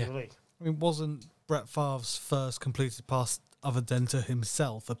interceptions in the league. I mean, wasn't Brett Favre's first completed pass other than to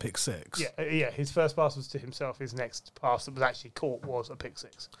himself a pick six? Yeah. His first pass was to himself. His next pass that was actually caught was a pick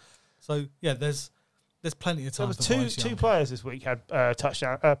six. So yeah, there's plenty of time. There was two players this week had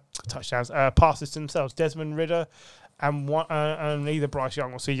touchdowns, passes to themselves. Desmond Ridder and either Bryce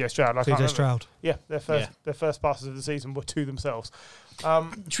Young or CJ Stroud. CJ Stroud. Yeah, their first passes of the season were to themselves.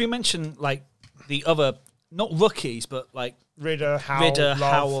 Should we mention like the other, not rookies, but like Ridder,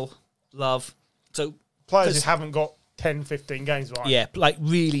 Howell, Love. So players who haven't got 10, 15 games behind. Yeah, like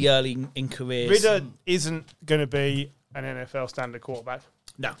really early in careers. Ridder isn't going to be an NFL standard quarterback.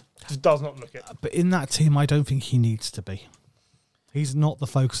 No. Just does not look it. But in that team, I don't think he needs to be. He's not the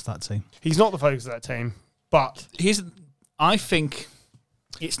focus of that team. He's not the focus of that team, but I think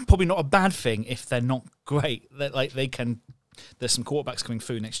it's probably not a bad thing if they're not great. There's some quarterbacks coming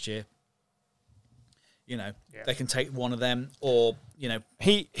through next year. They can take one of them, or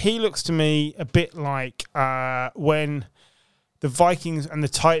he looks to me a bit like when the Vikings and the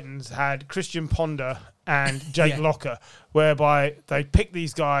Titans had Christian Ponder and Jake Locker, whereby they pick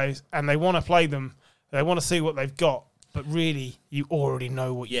these guys and they want to play them, they want to see what they've got, but really you already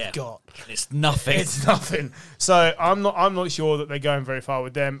know what you've got. It's nothing. It's nothing. So I'm not sure that they're going very far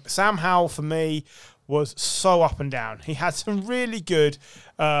with them. Sam Howell for me was so up and down. He had some really good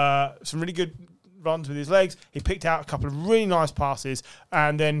runs with his legs. He picked out a couple of really nice passes,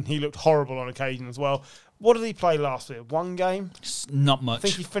 and then he looked horrible on occasion as well. What did he play last year? One game? Not much. I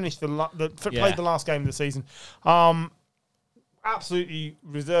think he finished played the last game of the season. Absolutely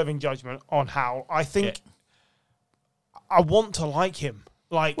reserving judgment on Howell. I think I want to like him.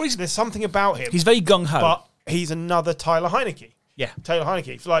 There's something about him. He's very gung-ho. But he's another Tyler Heineke. Yeah. Taylor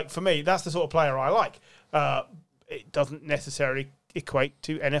Heineke. For me, that's the sort of player I like. It doesn't necessarily equate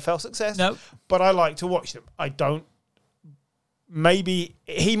to NFL success. No. But I like to watch them. I don't. Maybe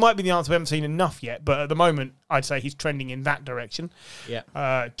he might be the answer. We haven't seen enough yet, but at the moment, I'd say he's trending in that direction.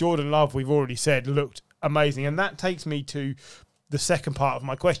 Yeah. Jordan Love, we've already said, looked amazing, and that takes me to the second part of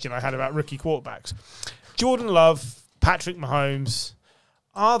my question I had about rookie quarterbacks. Jordan Love, Patrick Mahomes,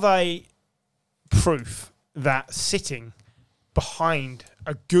 are they proof that sitting behind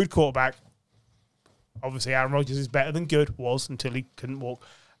a good quarterback? Obviously, Aaron Rodgers is better than good, was until he couldn't walk.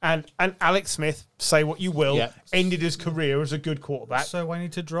 And Alex Smith, say what you will, ended his career as a good quarterback. So I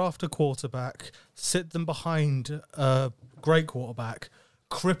need to draft a quarterback, sit them behind a great quarterback,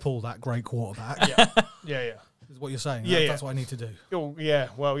 cripple that great quarterback. Yeah. Is what you're saying? Yeah, That's what I need to do. Oh, yeah,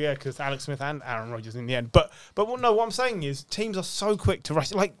 well, yeah, because Alex Smith and Aaron Rodgers in the end. But what I'm saying is teams are so quick to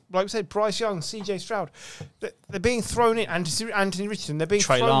rush. Like we said, Bryce Young, CJ Stroud, they're being thrown in. Anthony Richardson, they're being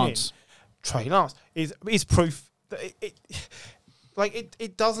thrown in. Trey Lance is proof that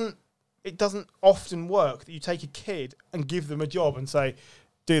it doesn't often work that you take a kid and give them a job and say,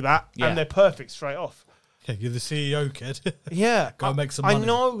 do that, and they're perfect straight off. Yeah, you're the CEO, kid. Yeah. Go make some money. I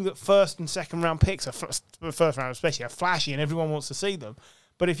know that first and second round picks, first round especially, are flashy and everyone wants to see them.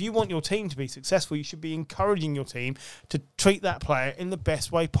 But if you want your team to be successful, you should be encouraging your team to treat that player in the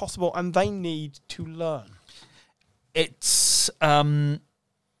best way possible, and they need to learn. It's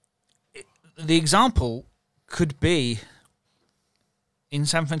the example could be in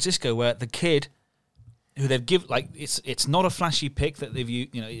San Francisco, where the kid who they've given, it's not a flashy pick that they've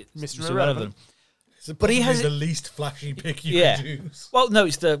used, Mr. Irrelevant. But he has the least flashy pick you could use. Well, no,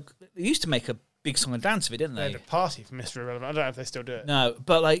 they used to make a big song and dance of it, didn't they? They had a party for Mr. Irrelevant. I don't know if they still do it. No,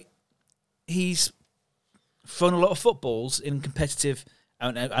 but he's thrown a lot of footballs in competitive.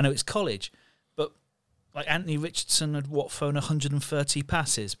 I know it's college, but like Anthony Richardson had thrown 130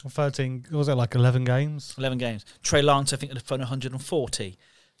 passes. 13, was it like 11 games? 11 games. Trey Lance, I think, had thrown 140.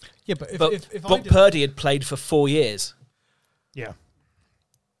 Yeah, but if Brock Purdy had played for 4 years. Yeah.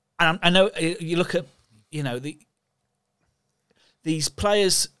 And I know you look at, these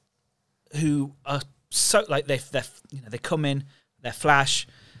players who are so like they come in, they're flash,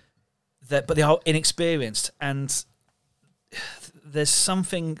 but they are inexperienced, and there's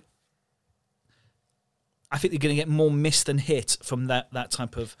something. I think they're going to get more miss than hit from that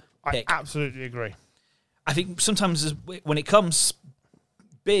type of pick. I absolutely agree. I think sometimes when it comes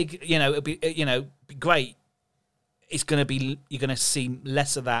big, it'll be be great. It's going to be, you're going to see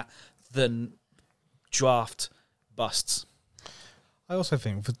less of that than draft busts. I also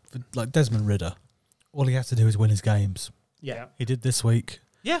think for like Desmond Ridder, all he has to do is win his games. Yeah. He did this week.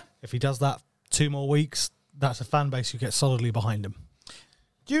 Yeah. If he does that 2 more weeks, that's a fan base who gets solidly behind him.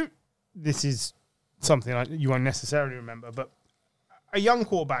 This is something you won't necessarily remember, but a young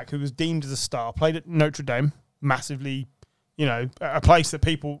quarterback who was deemed as a star, played at Notre Dame, massively, a place that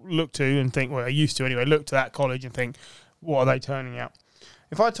people look to and think, well, they used to anyway, look to that college and think, what are they turning out?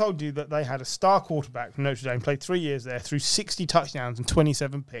 If I told you that they had a star quarterback from Notre Dame, played 3 years there, threw 60 touchdowns and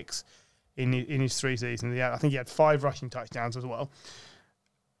 27 picks in his 3 seasons, I think he had 5 rushing touchdowns as well,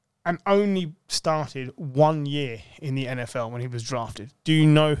 and only started 1 year in the NFL when he was drafted. Do you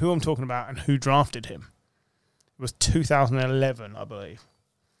know who I'm talking about and who drafted him? It was 2011, I believe.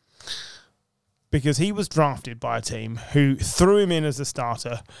 Because he was drafted by a team who threw him in as a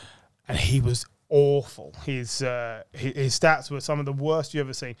starter, and he was awful. His stats were some of the worst you've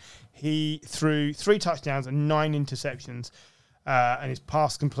ever seen. He threw 3 touchdowns and 9 interceptions, and his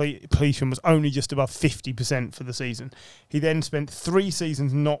pass completion was only just above 50% for the season. He then spent 3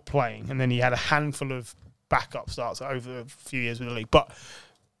 seasons not playing, and then he had a handful of backup starts over a few years with the league. But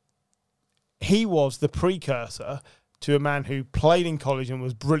he was the precursor to a man who played in college and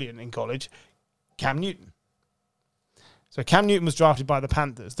was brilliant in college, Cam Newton. So Cam Newton was drafted by the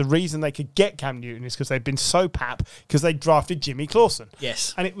Panthers. The reason they could get Cam Newton is because they'd been so pap because they drafted Jimmy Clausen.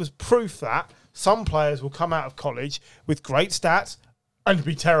 Yes. And it was proof that some players will come out of college with great stats and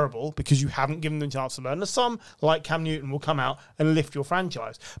be terrible because you haven't given them a chance to learn. And some, like Cam Newton, will come out and lift your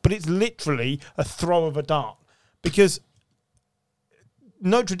franchise. But it's literally a throw of a dart because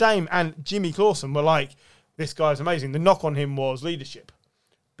Notre Dame and Jimmy Clausen were like, this guy's amazing. The knock on him was leadership.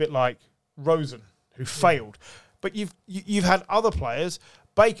 A bit like Rosen, who failed. But you've had other players.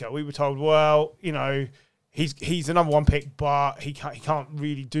 Baker, we were told, well, he's the number 1 pick, but he can't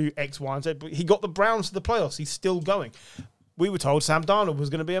really do X, Y, and Z. But he got the Browns to the playoffs. He's still going. We were told Sam Darnold was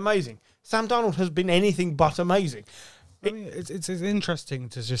going to be amazing. Sam Darnold has been anything but amazing. It's interesting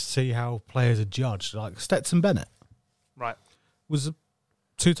to just see how players are judged. Like Stetson Bennett, right, was a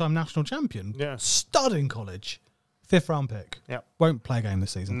 2-time national champion. Yeah, stud in college, 5th round pick. Yeah, won't play a game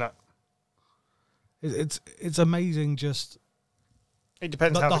this season. No. It's amazing. Just it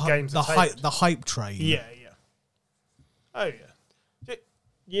depends how the games are hype, the hype train. Yeah. Oh yeah.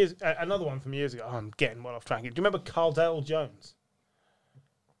 Years. Another one from years ago. I'm getting well off track. Do you remember Cardale Jones?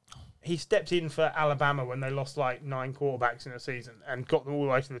 He stepped in for Alabama when they lost like 9 quarterbacks in a season and got them all the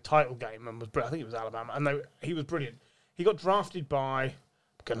way to the title game and I think it was Alabama, and he was brilliant. He got drafted by, I'm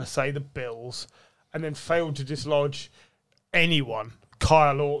going to say, the Bills, and then failed to dislodge anyone.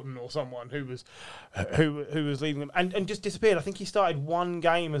 Kyle Orton or someone who was leading them and just disappeared. I think he started 1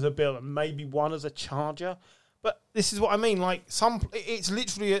 game as a Bill and maybe 1 as a Charger. But this is what I mean. Like it's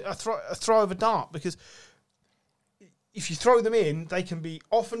literally a throw of a dart because if you throw them in, they can be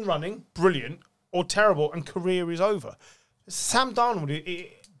off and running, brilliant, or terrible, and career is over. Sam Darnold.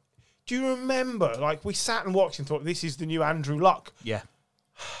 Do you remember? Like we sat and watched and thought this is the new Andrew Luck. Yeah.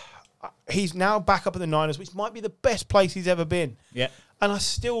 He's now back up at the Niners, which might be the best place he's ever been. Yeah. And I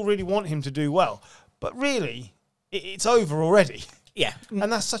still really want him to do well. But really, it's over already. Yeah.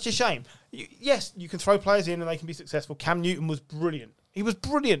 And that's such a shame. Yes, you can throw players in and they can be successful. Cam Newton was brilliant. He was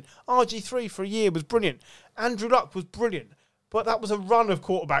brilliant. RG3 for a year was brilliant. Andrew Luck was brilliant. But that was a run of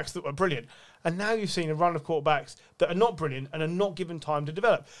quarterbacks that were brilliant. And now you've seen a run of quarterbacks that are not brilliant and are not given time to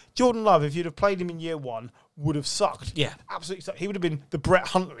develop. Jordan Love, if you'd have played him in year 1, would have sucked. Yeah. Absolutely sucked. He would have been the Brett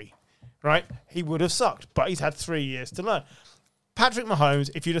Huntley, right? He would have sucked. But he's had 3 years to learn. Patrick Mahomes,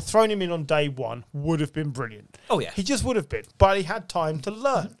 if you'd have thrown him in on day 1, would have been brilliant. Oh, yeah. He just would have been. But he had time to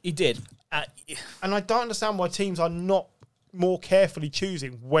learn. He did. And I don't understand why teams are not more carefully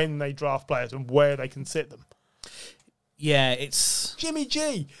choosing when they draft players and where they can sit them. Yeah, it's... Jimmy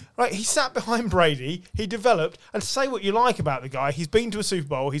G, right? He sat behind Brady, he developed, and say what you like about the guy, he's been to a Super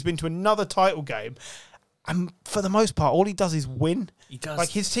Bowl, he's been to another title game, And for the most part, all he does is win. He does. Like,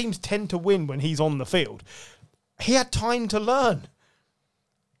 his teams tend to win when he's on the field. He had time to learn.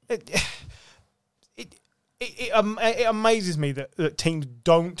 It amazes me that teams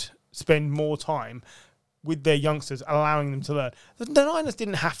don't spend more time with their youngsters, allowing them to learn. The Niners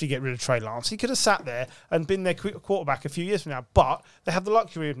didn't have to get rid of Trey Lance. He could have sat there and been their quarterback a few years from now. But they have the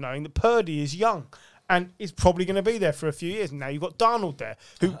luxury of knowing that Purdy is young and is probably going to be there for a few years. And now you've got Darnold there.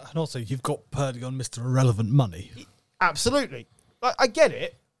 And also, you've got Purdy on Mr. Irrelevant money. Absolutely. I get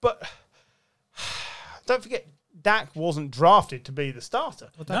it, but don't forget, Dak wasn't drafted to be the starter.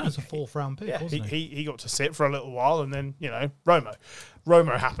 Well, Dak was a 4th round pick, wasn't he? He got to sit for a little while, and then,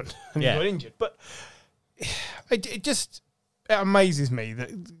 Romo happened and he got injured. But it amazes me that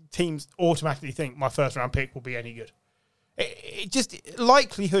teams automatically think my 1st round pick will be any good.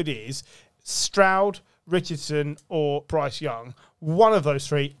 Likelihood is Stroud, Richardson, or Bryce Young, one of those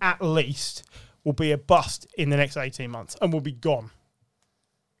 3 at least will be a bust in the next 18 months and will be gone.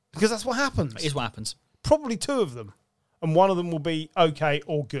 Because that's what happens. It is what happens. Probably 2 of them. And one of them will be okay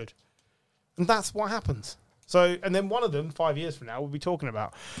or good. And that's what happens. So, and then one of them, 5 years from now, we'll be talking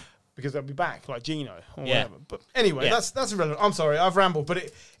about, because they'll be back, like Geno or whatever. But anyway, that's irrelevant. I'm sorry, I've rambled,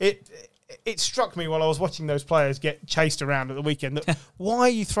 but it struck me while I was watching those players get chased around at the weekend that why are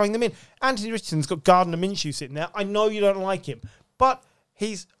you throwing them in? Anthony Richardson's got Gardner Minshew sitting there. I know you don't like him, but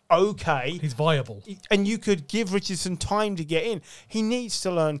he's okay. He's viable. And you could give Richardson time to get in. He needs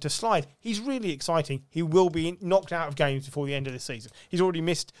to learn to slide. He's really exciting. He will be knocked out of games before the end of this season. He's already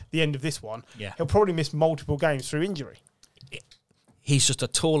missed the end of this one. Yeah. He'll probably miss multiple games through injury. He's just a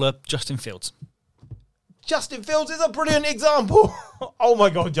taller Justin Fields. Justin Fields is a brilliant example. Oh my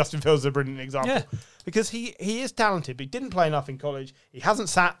God, Justin Fields is a brilliant example. Yeah. Because he is talented, but he didn't play enough in college. He hasn't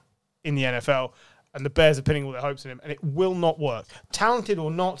sat in the NFL, and the Bears are pinning all their hopes on him, and it will not work. Talented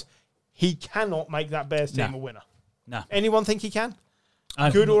or not, he cannot make that Bears team a winner. No. Anyone think he can?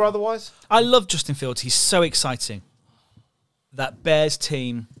 Good or otherwise? I love Justin Fields. He's so exciting. That Bears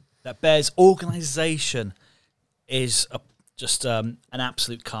team, that Bears organisation is just an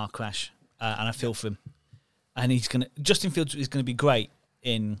absolute car crash, and I feel for him. And Justin Fields is going to be great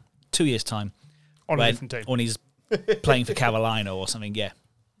in 2 years' time. On a different team. When he's playing for Carolina or something, yeah.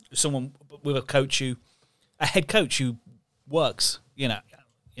 Someone with a head coach who works, yeah.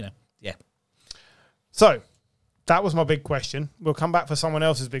 So, that was my big question. We'll come back for someone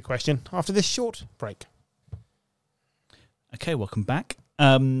else's big question after this short break. Okay, welcome back.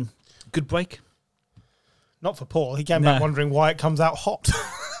 Good break. Not for Paul. He came back wondering why it comes out hot.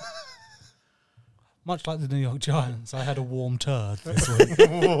 Much like the New York Giants, I had a warm turd this week.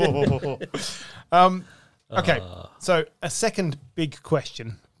 Okay, so a second big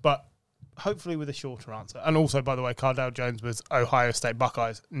question, but hopefully with a shorter answer. And also, by the way, Cardale Jones was Ohio State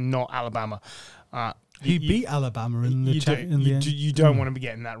Buckeyes, not Alabama. He beat Alabama in the end. You don't want to be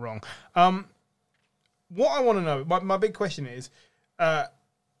getting that wrong. What I want to know, my big question is,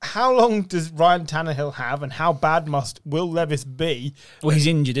 how long does Ryan Tannehill have, and how bad must Will Levis be? Well, he's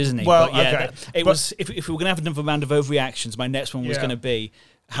injured, isn't he? Well, but yeah, okay. If we were going to have another round of overreactions, my next one was going to be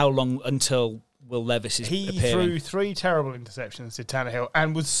how long until Will Levis is appearing. He threw 3 terrible interceptions to Tannehill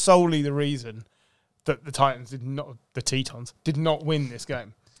and was solely the reason that the Tetons did not win this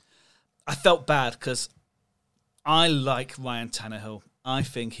game. I felt bad because I like Ryan Tannehill. I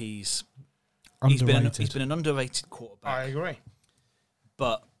think he's been an underrated quarterback. I agree.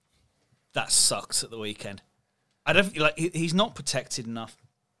 But that sucks at the weekend. I don't like he's not protected enough.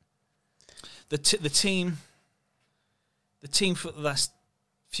 The team for the last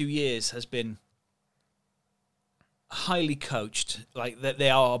few years has been highly coached. Like they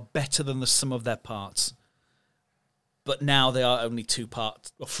are better than the sum of their parts. But now they are only 2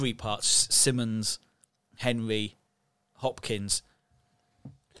 parts or 3 parts: Simmons, Henry, Hopkins.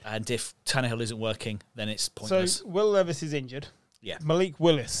 And if Tannehill isn't working, then it's pointless. So Will Levis is injured. Yeah. Malik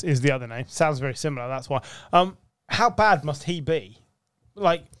Willis is the other name. Sounds very similar, that's why. How bad must he be?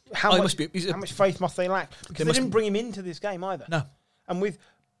 Like, how much faith must they lack? Because they didn't bring him into this game either. No. And with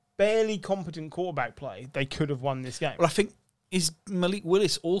barely competent quarterback play, they could have won this game. Well, I think, is Malik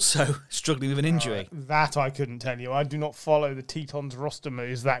Willis also struggling with an injury? That I couldn't tell you. I do not follow the Tetons roster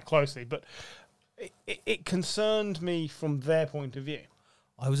moves that closely, but it concerned me from their point of view.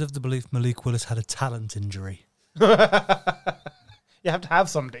 I was of the belief Malik Willis had a talent injury. You have to have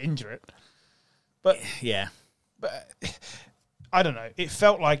something to injure it. But yeah. But I don't know. It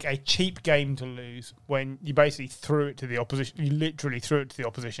felt like a cheap game to lose when you basically threw it to the opposition. You literally threw it to the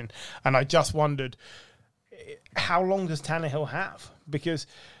opposition. And I just wondered, how long does Tannehill have? Because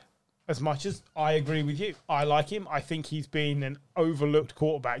as much as I agree with you. I like him. I think he's been an overlooked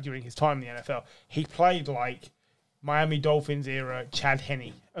quarterback during his time in the NFL. He played like Miami Dolphins era Chad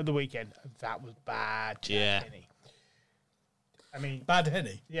Henne at the weekend. That was bad, Chad Henne. I mean, Bad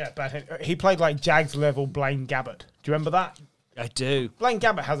Henny. yeah, bad Henne. He played like Jags level Blaine Gabbert. Do you remember that? I do. Blaine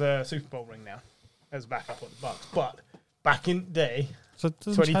Gabbert has a Super Bowl ring now as backup on the Bucks, but back in the day, So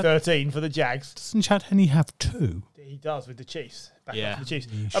doesn't 2013 for the Jags, doesn't Chad Henne have 2? he does with the Chiefs. Back Yeah. up for the Chiefs.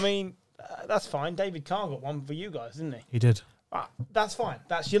 Yeesh. I mean, that's fine. David Carr got one for you guys, didn't he? He did. That's fine.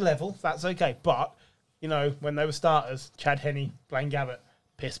 That's your level. That's okay. But, you know, when they were starters, Chad Henne, Blaine Gabbert,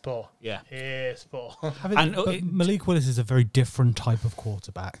 piss poor. Yeah. Piss poor. But Malik Willis is a very different type of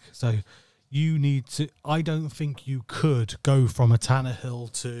quarterback. So you need to... I don't think you could go from a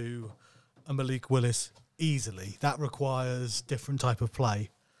Tannehill to a Malik Willis easily. That requires different type of play.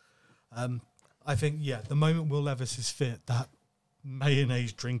 I think, the moment Will Levis is fit, that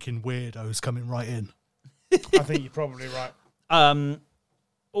mayonnaise drinking weirdo's coming right in. I think you're probably right.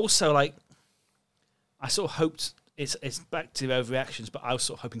 Also, like, I sort of hoped it's back to overreactions, but I was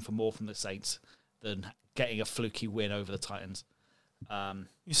sort of hoping for more from the Saints than getting a fluky win over the Titans.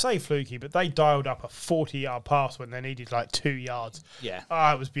 You say fluky, but they dialed up a 40-yard pass when they needed like 2 yards. Yeah.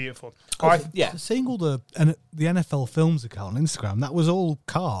 Oh, it was beautiful. Seeing all the NFL Films account on Instagram, that was all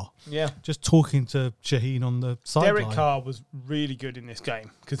Carr. Yeah. Just talking to Shaheen on the sideline. Derek Carr was really good in this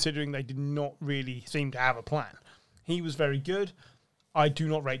game, considering they did not really seem to have a plan. He was very good. I do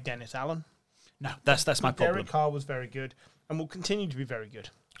not rate Dennis Allen. No, that's my problem. Derek Carr was very good and will continue to be very good.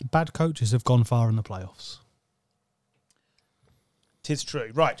 Bad coaches have gone far in the playoffs. 'Tis true.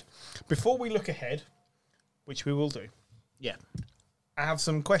 Right. Before we look ahead, which we will do, Yeah. I have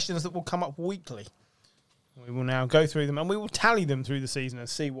some questions that will come up weekly. We will now go through them and we will tally them through the season and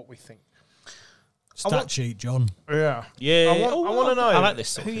see what we think. Stat sheet, John. Yeah. Yeah. I want to know I like this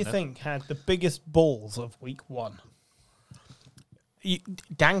sort who of you thing, think had the biggest balls of week one.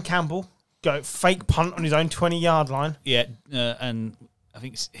 Dan Campbell go fake punt on his own 20-yard line. Yeah, and I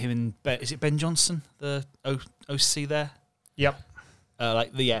think it's him and is it Ben Johnson, the OC there? Yep.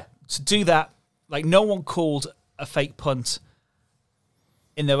 To do that, like no one called a fake punt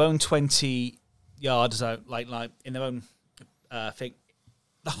in their own 20-yard zone, like in their own thing,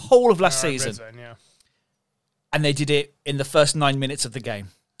 the whole of last season, Zone, yeah. and they did it in the first 9 minutes of the game.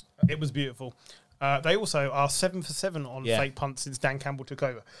 It was beautiful. They also are 7 for 7 on fake punts since Dan Campbell took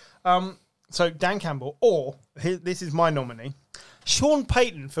over. So Dan Campbell, or this is my nominee, Sean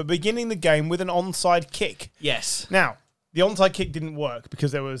Payton for beginning the game with an onside kick. Yes. Now, the onside kick didn't work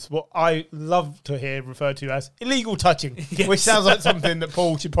because there was what I love to hear referred to as illegal touching, which sounds like something that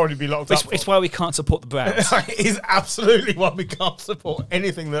Paul should probably be locked up for. It's why we can't support the Browns. It is absolutely why we can't support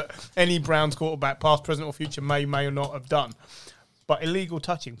anything that any Browns quarterback, past, present, or future, may or not have done. But illegal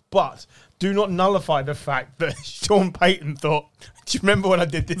touching. But do not nullify the fact that Sean Payton thought, do you remember when I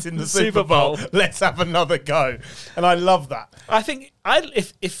did this in the Super Bowl? Let's have another go. And I love that. I think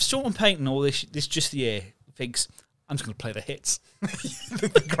if Sean Payton or this just year thinks, I'm just going to play the hits.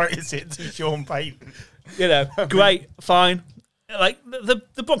 The greatest hits of Sean Payton. You know, great, fine. Like,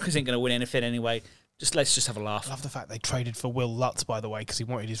 the Broncos ain't going to win anything anyway. Let's just have a laugh. I love the fact they traded for Will Lutz, by the way, because he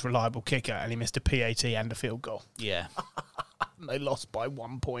wanted his reliable kicker and he missed a PAT and a field goal. Yeah. And they lost by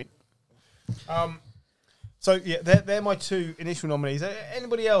 1 point. So, yeah, they're my two initial nominees.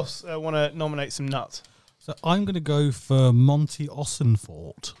 Anybody else want to nominate some nuts? So I'm going to go for Monty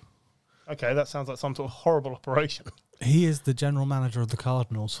Ossenfort. Okay, that sounds like some sort of horrible operation. He is the general manager of the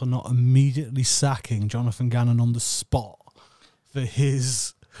Cardinals for not immediately sacking Jonathan Gannon on the spot for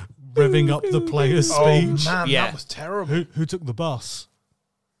his revving up the players' speech. Oh, man, Yeah. that was terrible. Who took the bus?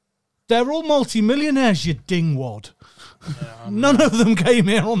 They're all multi-millionaires, you dingwad. None of them came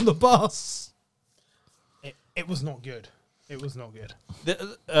here on the bus. It was not good. It was not good.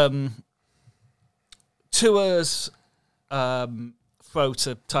 Tua's throw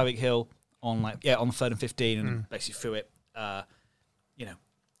to Tyreek Hill on on 3rd and 15 and basically threw it,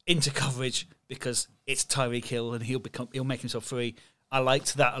 into coverage because it's Tyreek Hill and he'll make himself free. I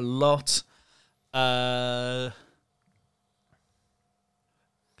liked that a lot. I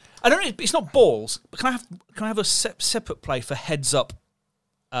don't know. It's not balls, but can I have a separate play for heads up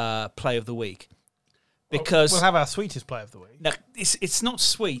play of the week? Because we'll have our sweetest play of the week. no, it's not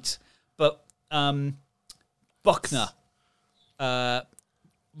sweet, but Buckner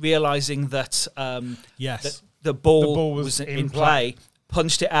realizing that Yes. that the ball ball was in play,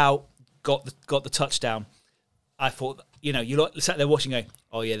 punched it out, got the touchdown. I thought, you sat there watching, going,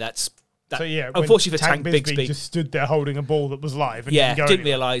 "Oh yeah, that's that." So yeah, unfortunately for Tank Tank Bigsby, just stood there holding a ball that was live. And yeah, didn't didn't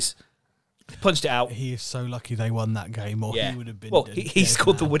realise. punched it out. He is so lucky they won that game, or he would have been. Well, he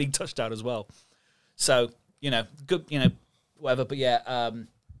scored the winning touchdown as well. So good. Whatever. But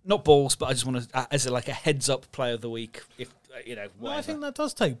not balls. But I just want to as a heads up player of the week. If Well, I think that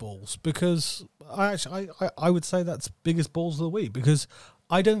does take balls, because I would say that's biggest balls of the week, because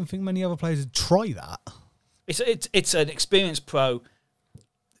I don't think many other players would try that. It's an experienced pro,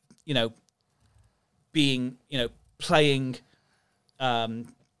 being playing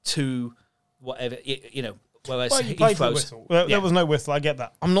to whatever whereas Well, you played for the whistle. There was no whistle. I get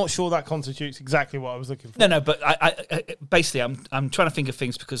that. I'm not sure that constitutes exactly what I was looking for. No, but I basically I'm trying to think of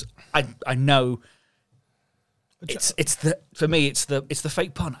things because I know for me it's the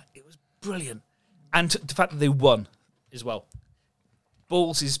fake punt. It was brilliant, and the fact that they won as well.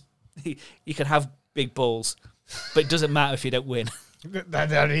 Balls is you can have big balls, but it doesn't matter if you don't win.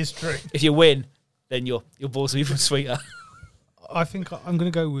 That is true. If you win, then your balls are even sweeter. I think I'm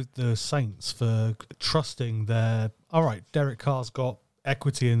going to go with the Saints for trusting their... All right, Derek Carr's got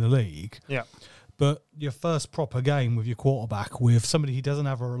equity in the league. Yeah. But your first proper game with your quarterback, with somebody he doesn't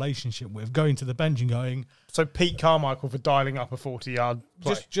have a relationship with, going to the bench and going... So Pete Carmichael for dialing up a 40-yard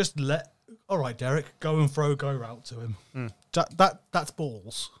play. Just let... All right, Derek, go and throw go route to him. That's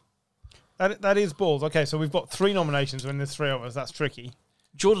balls. That is balls. Okay, so we've got 3 nominations when there's 3 of us. That's tricky.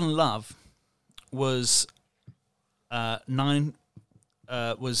 Jordan Love was 9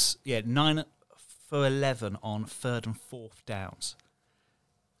 for 11 on 3rd and 4th downs.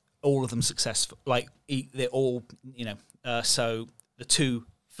 All of them successful. They're all, so the 2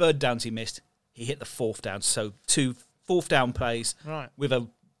 third downs he missed, he hit the 4th down. So 2 4th down plays with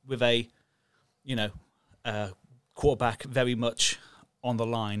a quarterback very much on the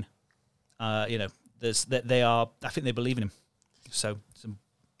line. I think they believe in him. So some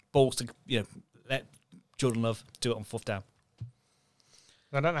balls to let Jordan Love do it on 4th down.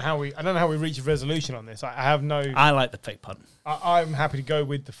 I don't know how we reach a resolution on this. I have no. I like the fake punt. I'm happy to go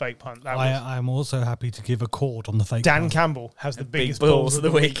with the fake punt. I'm also happy to give a chord on the fake Dan punt. Campbell has the biggest big balls of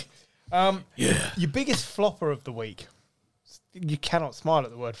the week. Yeah. Your biggest flopper of the week. You cannot smile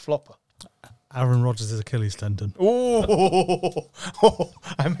at the word flopper. Aaron Rodgers' Achilles tendon. Oh,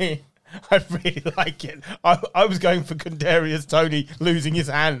 I mean, I really like it. I was going for Kadarius Toney losing his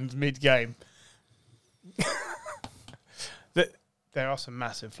hand mid-game. There are some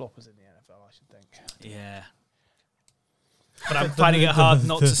massive floppers in the NFL, I should think. Yeah. But I'm finding it hard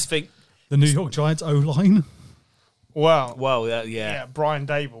not to think. The New York Giants O-line? Well, yeah. Yeah, Brian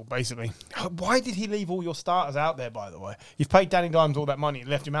Dable, basically. Why did he leave all your starters out there, by the way? You've paid Danny Dimes all that money and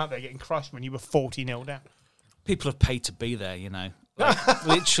left him out there getting crushed when you were 40-0 down. People have paid to be there,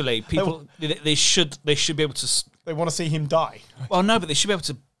 literally, people, they should be able to... They want to see him die. Well, no, but they should be able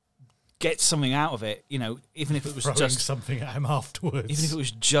to get something out of it, even if it was Throwing just something at him afterwards. even if it was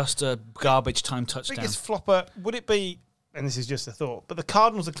just a garbage time touchdown. Biggest flopper, would it be, and this is just a thought, but the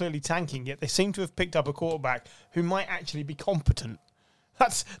Cardinals are clearly tanking, yet they seem to have picked up a quarterback who might actually be competent.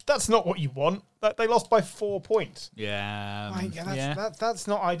 That's not what you want. They lost by 4 points. That's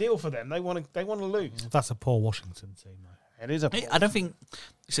not ideal for them. They want to lose. That's a poor Washington team, though. It is a. I don't think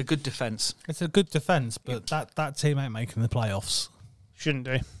it's a good defense. It's a good defense, but that team ain't making the playoffs. Shouldn't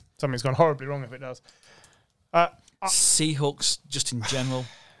do. Something's gone horribly wrong if it does. Seahawks, just in general.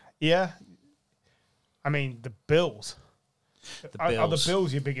 Yeah. I mean, the Bills. Are the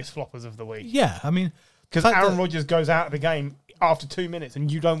Bills your biggest floppers of the week? Yeah, I mean... Because Aaron Rodgers goes out of the game after 2 minutes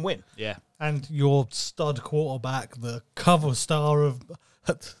and you don't win. Yeah. And your stud quarterback, the cover star of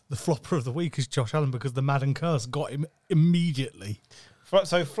the flopper of the week, is Josh Allen, because the Madden curse got him immediately.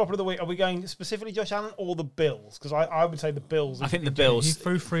 So, flopper of the week, are we going specifically Josh Allen or the Bills? Because I would say the Bills. I think the Bills. He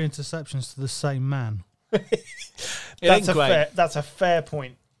threw 3 interceptions to the same man. That's a fair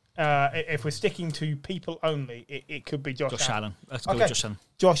point. If we're sticking to people only, it could be Josh Allen. Let's go with Josh Allen.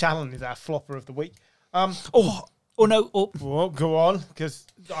 Josh Allen is our flopper of the week. Well, go on, because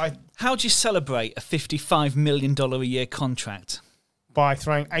how do you celebrate a $55 million a year contract by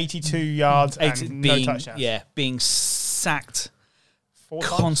throwing 82 yards and no touchdowns? Yeah, being sacked 4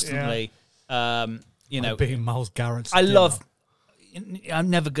 constantly. Yeah. Being Myles Garrett's I'm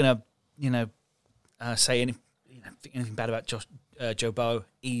never gonna say anything bad about Joe Burrow.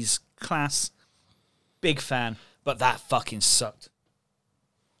 He's class, big fan, but that fucking sucked.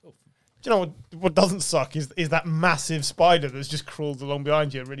 Do you know what doesn't suck is that massive spider that's just crawled along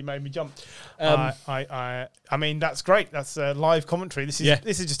behind you and really made me jump. I mean, that's great. That's live commentary. This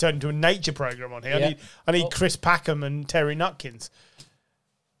is just turned into a nature program on here. Yeah. I need Chris Packham and Terry Nutkins.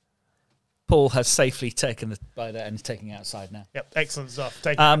 Paul has safely taken the spider and is taking it outside now. Yep, excellent stuff.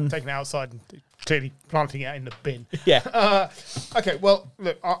 Taking it outside and clearly planting it in the bin. Yeah. Okay, well,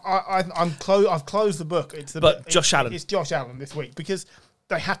 look, I've closed the book. Josh Allen. It's Josh Allen this week because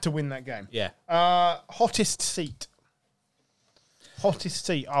they had to win that game. Yeah. Hottest seat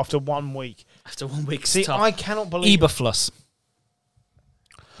after 1 week. After 1 week, See, tough. I cannot believe Eberflus.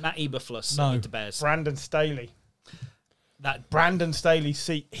 Matt Eberflus. No. With the Bears. Brandon Staley. Brandon Staley's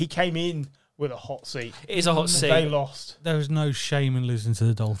seat. He came in with a hot seat. It is a hot seat. They lost. There is no shame in losing to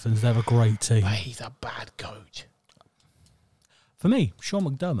the Dolphins. They have a great team. But he's a bad coach. For me, Sean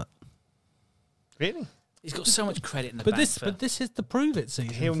McDermott. Really? He's got so much credit in the But bank. this is the prove it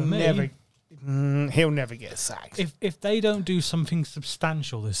season. He'll for me. he'll never get sacked. If they don't do something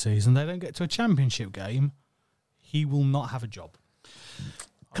substantial this season, they don't get to a championship game, he will not have a job.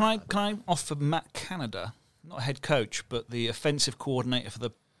 Can I offer Matt Canada, not head coach, but the offensive coordinator for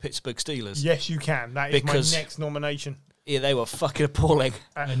the Pittsburgh Steelers? Yes, you can. That is Because- my next nomination. Yeah, they were fucking appalling.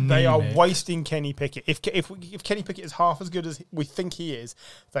 They are Anemic. wasting Kenny Pickett. If Kenny Pickett is half as good as we think he is,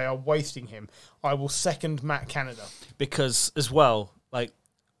 they are wasting him. I will second Matt Canada. Because as well, like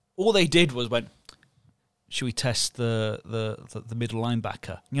all they did was went, should we test the middle linebacker?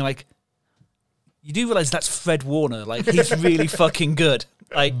 And you're like, you do realize that's Fred Warner. Like he's really fucking good.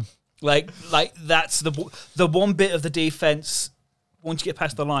 Like that's the one bit of the defense. Once you get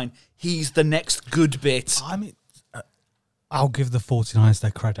past the line, he's the next good bit. I mean, I'll give the 49ers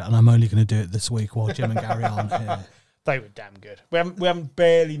their credit, and I'm only going to do it this week while Jim and Gary aren't here. They were damn good. We haven't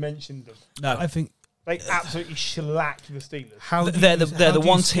barely mentioned them. No, I think They absolutely shellacked the Steelers. they're the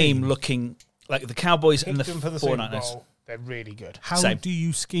one team looking like the Cowboys and the Picked them for the Super 49ers. Bowl. They're really good. How Same. do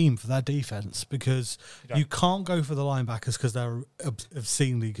you scheme for that defense? Because don't. you can't go for the linebackers because they're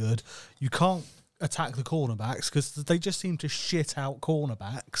obscenely good. You can't attack the cornerbacks because they just seem to shit out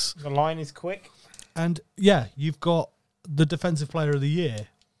cornerbacks. The line is quick. And yeah, you've got the defensive player of the year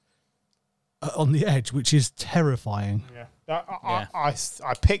on the edge, which is terrifying. Yeah, I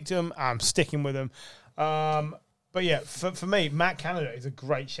picked them. I'm sticking with them. But yeah, for me, Matt Canada is a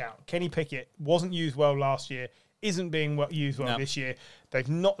great shout. Kenny Pickett wasn't used well last year. Isn't being used well this year. They've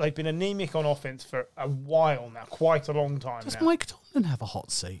been anemic on offense for a while now, quite a long time Does now. Mike Tomlin have a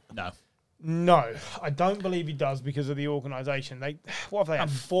hot seat? No, I don't believe he does because of the organisation. What have they had?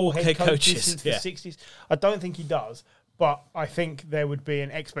 4 head coaches since the 60s? I don't think he does, but I think there would be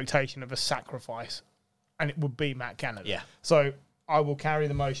an expectation of a sacrifice, and it would be Matt Canada. Yeah. So I will carry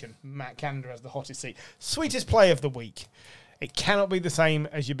the motion. Matt Canada as the hottest seat. Sweetest play of the week. It cannot be the same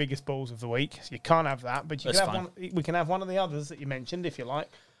as your biggest balls of the week. So you can't have that, but you That's can have fine. one. We can have one of the others that you mentioned if you like.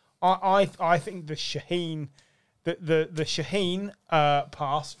 I think the Shaheen. The Shaheen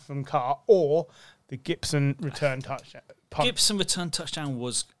pass from Carr or the Gibson return touchdown. Gibson return touchdown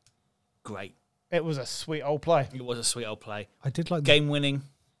was great. It was a sweet old play. It was a sweet old play. I did like Game winning.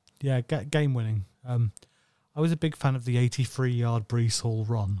 game winning. I was a big fan of the 83-yard Breece Hall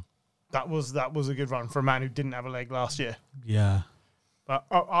run. That was a good run for a man who didn't have a leg last year. Yeah. But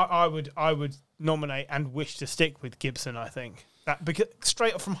I would nominate and wish to stick with Gibson. I think that because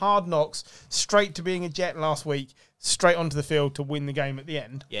straight up from Hard Knocks, straight to being a Jet last week, straight onto the field to win the game at the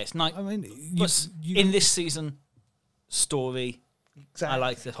end. Yeah, it's nice. I mean, In this season, story, Exactly. I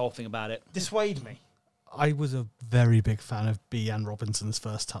like the whole thing about it. Dissuade me. I was a very big fan of Bian Robinson's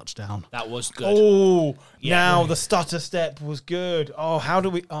first touchdown. That was good. Oh, Yeah. now the stutter step was good. Oh, how do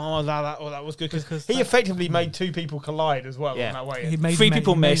we? Oh, that was good because he effectively made 2 people collide as well Yeah. on that way. He in. made 3 ma-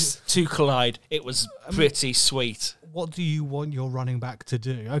 people he made- miss, 2 collide. It was pretty sweet. What do you want your running back to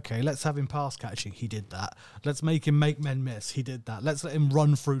do? Okay, let's have him pass catching. He did that. Let's make him make men miss. He did that. Let's let him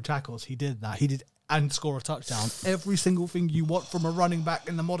run through tackles. He did that. He did and score a touchdown. Every single thing you want from a running back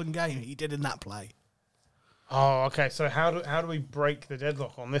in the modern game, he did in that play. Oh, okay. So how do we break the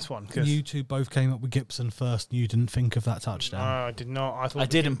deadlock on this one? 'Cause- You two both came up with Gibson first, and you didn't think of that touchdown. No, I did not. I thought I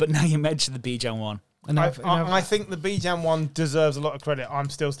didn't, but now you mentioned the Bijan one. And I think the Bijan one deserves a lot of credit. I'm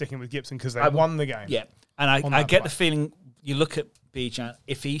still sticking with Gibson because they won the game. Yeah, and On I that get play. the feeling you look at Bijan,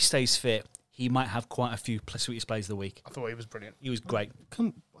 if he stays fit, he might have quite a few sweetest plays of the week. I thought he was brilliant. He was great.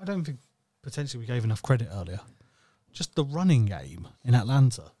 I don't think potentially we gave enough credit earlier. Just the running game in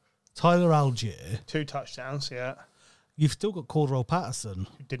Atlanta. Tyler Algier. 2 touchdowns. Yeah, You've still got Cordell Patterson.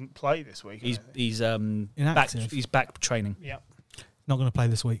 who didn't play this week. He's back. Inactive. He's back training, yeah. Not going to play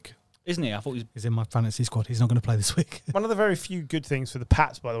this week. isn't he? I thought he was. He's in my fantasy squad. He's not going to play this week. One of the very few good things for the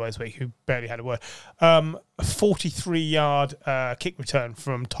Pats, by the way, this week, who barely had a word. A 43-yard kick return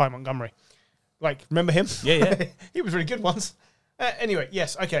from Ty Montgomery. Remember him? Yeah. He was really good once. Anyway,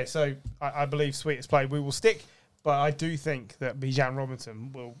 yes, okay, so I believe sweetest play. We will stick But I do think that Bijan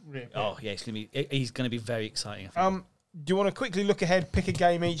Robinson will reappear. Oh yeah, he's gonna be very exciting. I think. Do you want to quickly look ahead, pick a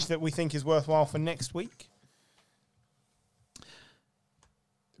game each that we think is worthwhile for next week?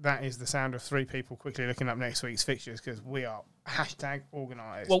 That is the sound of three people quickly looking up next week's fixtures because we are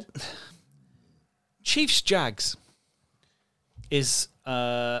 #organised. Well, Chiefs Jags is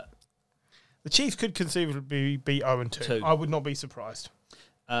the Chiefs could conceivably be 0-2. I would not be surprised.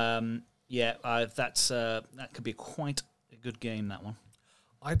 That could be quite a good game, that one.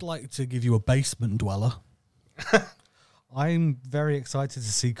 I'd like to give you a basement dweller. I'm very excited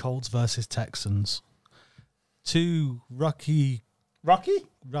to see Colts versus Texans. Two rookie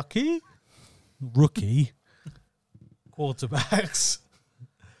quarterbacks,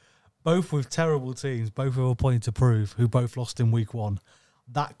 both with terrible teams, both with a point to prove, who both lost in week 1.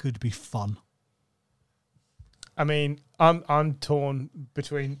 That could be fun. I mean, I'm torn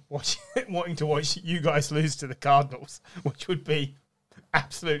between wanting to watch you guys lose to the Cardinals, which would be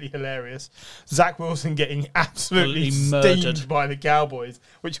absolutely hilarious. Zach Wilson getting absolutely steamed by the Cowboys,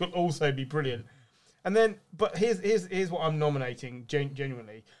 which will also be brilliant. And then, but here's what I'm nominating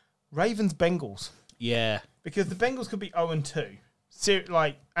genuinely: Ravens Bengals. Yeah, because the Bengals could be 0-2,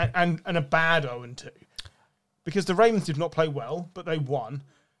 and a bad 0-2, because the Ravens did not play well, but they won.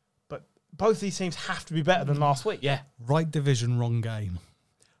 Both these teams have to be better than last week. Yeah. Right division, wrong game.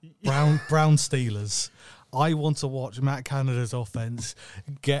 Brown Steelers. I want to watch Matt Canada's offense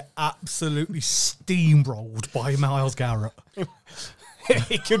get absolutely steamrolled by Myles Garrett.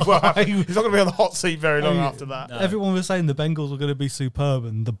 It could work. He's not going to be on the hot seat very long after that. No. Everyone was saying the Bengals were going to be superb,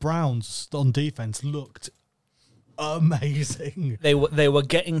 and the Browns on defense looked amazing. They were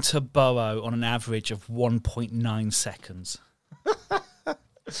getting to Burrow on an average of 1.9 seconds.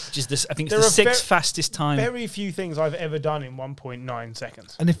 Just this, I think it's the sixth fastest time. Very few things I've ever done in 1.9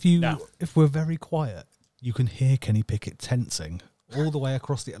 seconds. And if we're very quiet, you can hear Kenny Pickett tensing all the way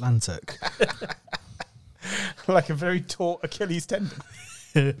across the Atlantic. Like a very taut Achilles tendon.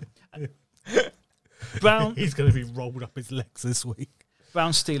 He's going to be rolled up his legs this week.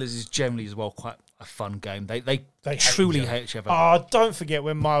 Brown Steelers is generally as well quite a fun game. They truly hate each other. Oh, don't forget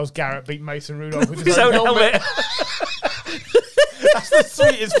when Myles Garrett beat Mason Rudolph with his own helmet. That's the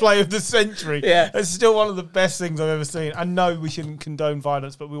sweetest play of the century. Yeah. It's still one of the best things I've ever seen. I know we shouldn't condone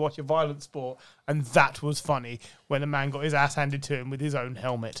violence, but we watch a violent sport, and that was funny when a man got his ass handed to him with his own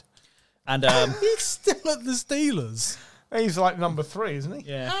helmet. And he's still at the Steelers. He's like number 3, isn't he?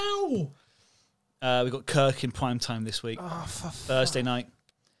 Yeah. How? We've got Kirk in prime time this week. Oh, Thursday night.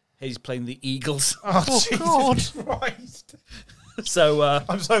 He's playing the Eagles. Oh Jesus God. Christ. So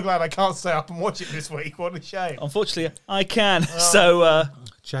I'm so glad I can't stay up and watch it this week. What a shame. Unfortunately, I can. So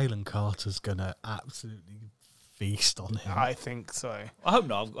Jalen Carter's gonna absolutely feast on him. I think so. I hope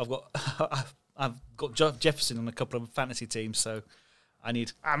not. I've got Jefferson on a couple of fantasy teams, so I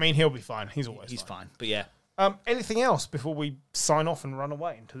mean, he'll be fine. He's fine. But yeah. Anything else before we sign off and run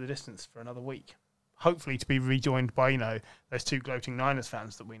away into the distance for another week? Hopefully to be rejoined by those 2 gloating Niners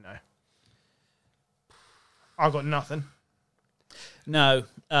fans that we know. I've got nothing. No,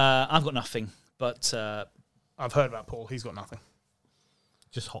 I've got nothing. But I've heard about Paul. He's got nothing.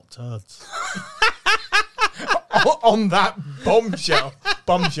 Just hot turds. On that bombshell,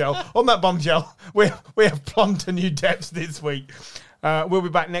 we have plumbed to new depths this week. We'll be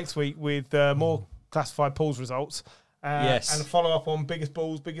back next week with more classified Paul's results. Yes. And a follow-up on biggest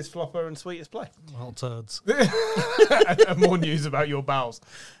balls, biggest flopper, and sweetest play. Hot turds. And more news about your bowels.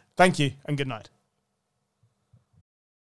 Thank you, and good night.